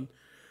 Jonathan,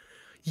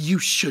 you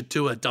should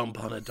do a dump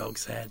on a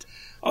dog's head.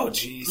 Oh,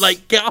 jeez.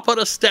 Like, get up on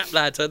a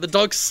stepladder, the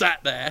dog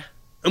sat there,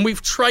 and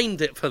we've trained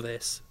it for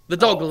this. The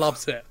dog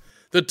loves it.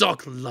 The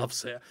dog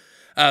loves it.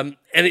 And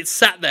it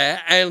sat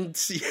there, and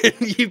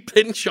you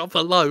pinch off a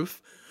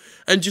loaf,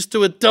 and just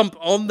do a dump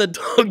on the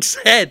dog's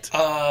head.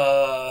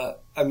 I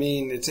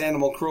mean, it's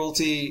animal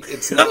cruelty.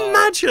 It's not...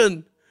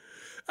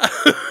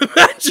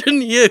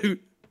 Imagine you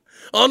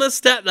on a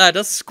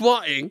stepladder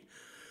squatting,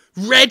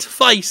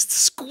 red-faced,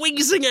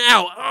 squeezing it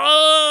out.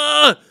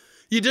 Ah!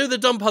 You do the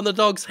dump on the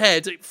dog's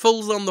head, it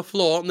falls on the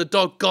floor, and the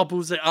dog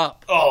gobbles it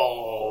up.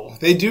 Oh,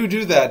 they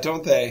do that,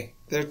 don't they?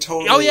 They're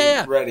totally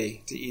yeah.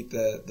 ready to eat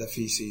the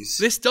feces.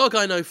 This dog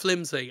I know,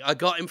 Flimsy, I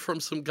got him from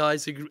some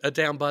guys who are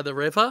down by the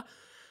river,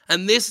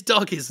 and this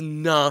dog is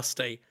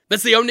nasty.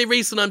 That's the only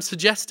reason I'm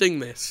suggesting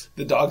this.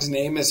 The dog's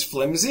name is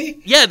Flimsy?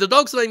 Yeah, the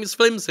dog's name is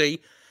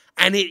Flimsy,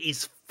 and it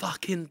is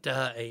fucking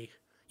dirty.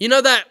 You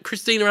know that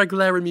Christina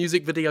Aguilera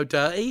music video,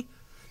 Dirty?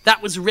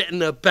 That was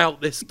written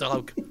about this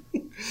dog.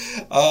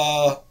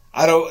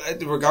 I don't,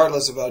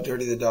 regardless of how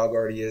dirty the dog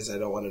already is, I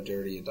don't want to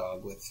dirty a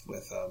dog with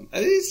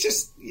it's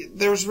just,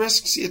 there's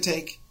risks you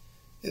take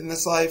in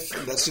this life.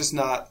 That's just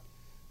not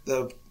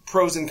the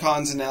pros and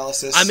cons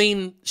analysis. I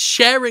mean,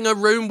 sharing a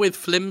room with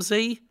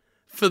Flimsy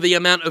for the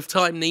amount of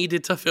time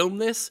needed to film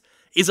this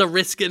is a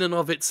risk in and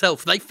of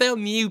itself. They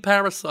found new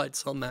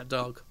parasites on that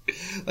dog.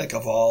 like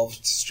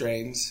evolved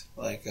strains,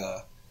 like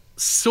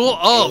Sort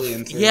of.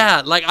 Alien 3.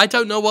 Yeah, like, I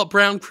don't know what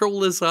brown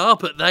crawlers are,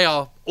 but they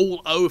are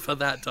all over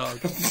that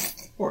dog.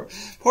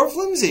 poor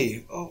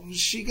Flimsy. Oh,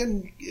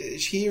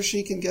 he or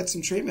she can get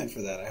some treatment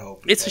for that, I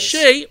hope. It's a because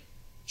she,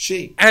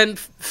 She. and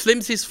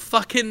Flimsy's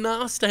fucking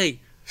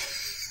nasty.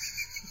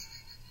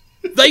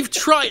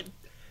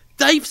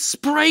 They've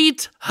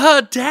sprayed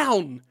her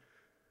down,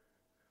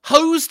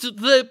 hosed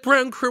the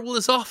brown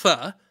crawlers off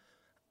her,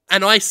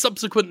 and I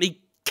subsequently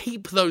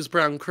keep those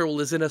brown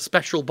crawlers in a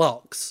special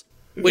box,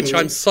 which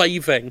I'm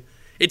saving.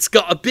 It's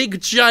got a big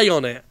J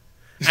on it,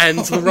 and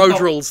the Road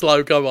Rules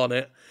logo on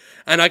it,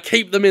 and I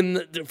keep them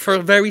in for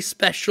a very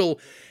special...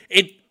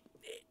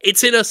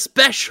 It's in a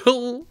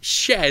special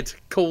shed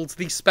called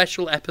the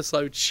Special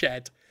Episode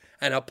Shed,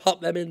 and I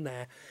pop them in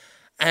there,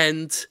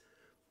 and...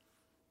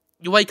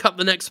 You wake up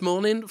the next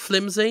morning,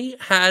 Flimsy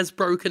has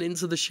broken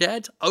into the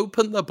shed,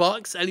 opened the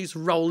box, and he's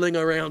rolling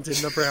around in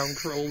the brown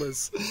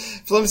crawlers.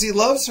 Flimsy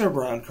loves her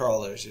brown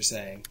crawlers, you're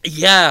saying?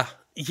 Yeah,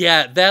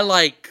 they're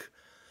like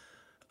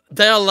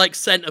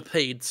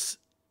centipedes,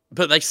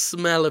 but they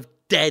smell of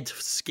dead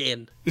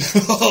skin.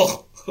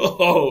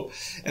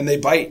 And they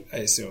bite, I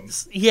assume.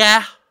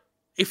 Yeah,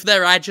 if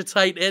they're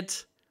agitated.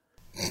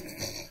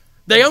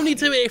 They only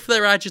do it if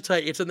they're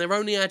agitated, and they're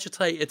only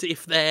agitated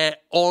if they're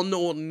on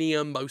or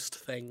near most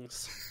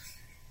things.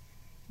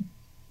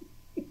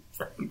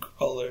 Brown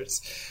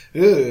crawlers.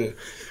 Ugh.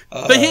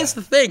 But here's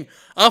the thing.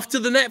 After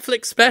the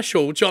Netflix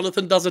special,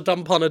 Jonathan does a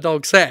dump on a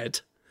dog's head.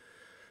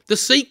 The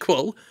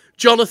sequel,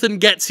 Jonathan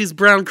gets his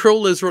brown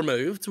crawlers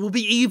removed, will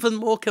be even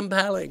more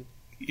compelling.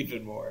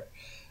 Even more.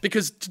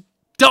 Because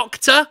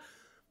Doctor,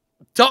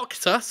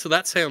 so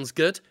that sounds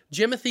good,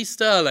 Jimothy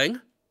Sterling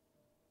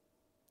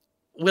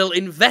will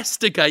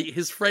investigate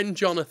his friend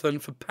Jonathan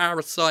for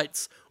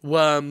parasites,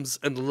 worms,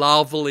 and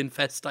larval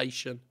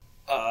infestation.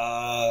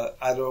 What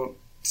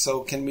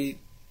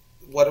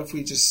if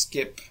we just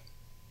skip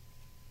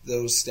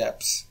those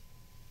steps?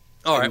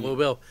 Alright, we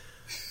will.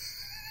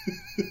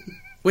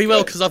 We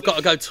will, because I've got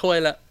to go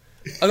toilet.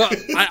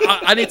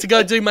 I need to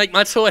go make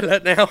my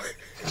toilet now.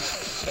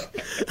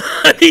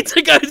 I need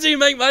to go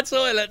make my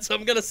toilet, so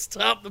I'm going to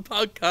stop the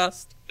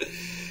podcast.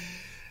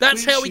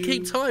 That's how we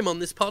keep time on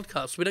this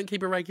podcast. We don't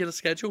keep a regular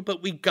schedule,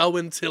 but we go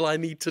until I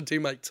need to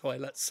make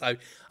toilets. So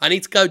I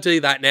need to go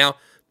do that now.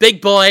 Big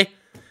boy,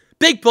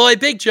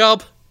 big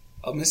job.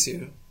 I'll miss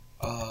you.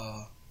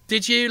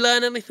 Did you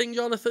learn anything,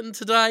 Jonathan,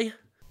 today?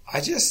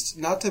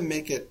 Not to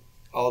make it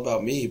all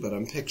about me, but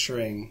I'm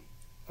picturing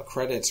a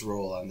credits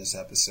roll on this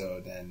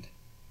episode and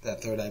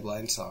that Third Eye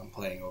Blind song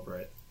playing over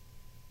it.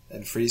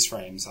 And freeze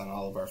frames on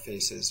all of our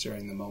faces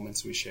during the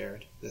moments we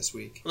shared this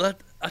week. Well,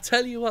 I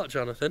tell you what,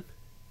 Jonathan.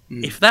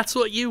 If that's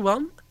what you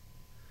want,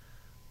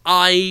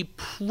 I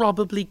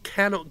probably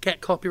cannot get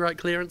copyright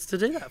clearance to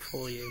do that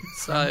for you.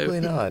 So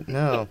Probably not,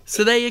 no.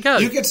 So there you go.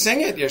 You could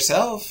sing it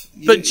yourself.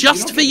 But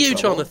just for you,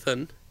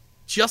 Jonathan.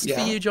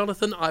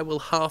 Jonathan, I will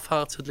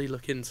half-heartedly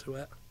look into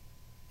it.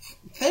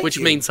 Which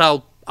Means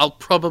I'll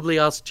probably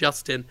ask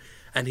Justin,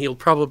 and he'll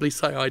probably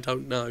say I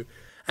don't know,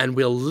 and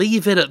we'll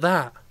leave it at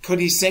that.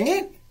 Could he sing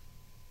it?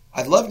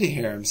 I'd love to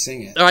hear him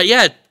sing it. All right,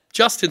 yeah,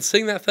 Justin,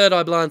 sing that Third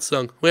Eye Blind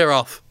song. We're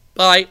off.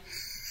 Bye.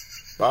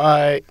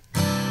 Bye.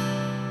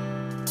 I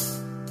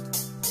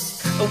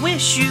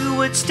wish you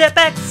would step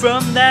back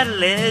from that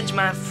ledge,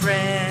 my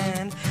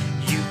friend.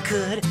 You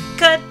could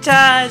cut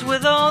ties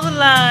with all the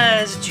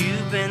lies that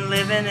you've been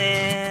living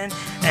in.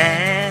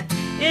 And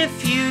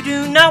if you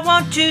do not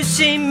want to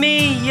see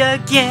me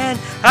again,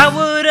 I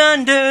would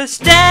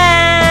understand.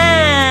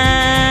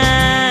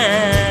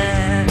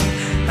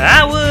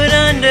 I would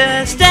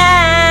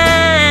understand.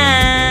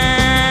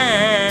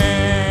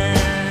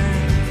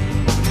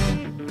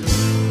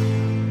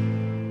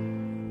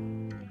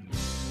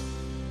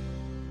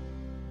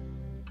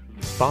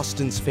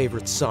 Boston's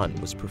Favorite Son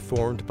was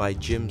performed by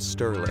Jim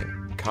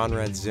Sterling,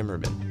 Conrad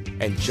Zimmerman,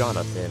 and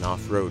Jonathan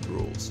Off Road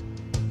Rules.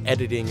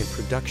 Editing and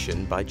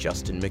production by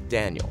Justin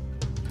McDaniel.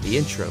 The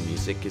intro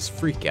music is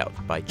Freak Out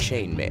by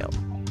Chainmail.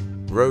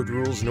 Road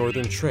Rules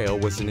Northern Trail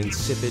was an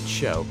insipid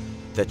show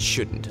that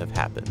shouldn't have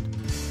happened.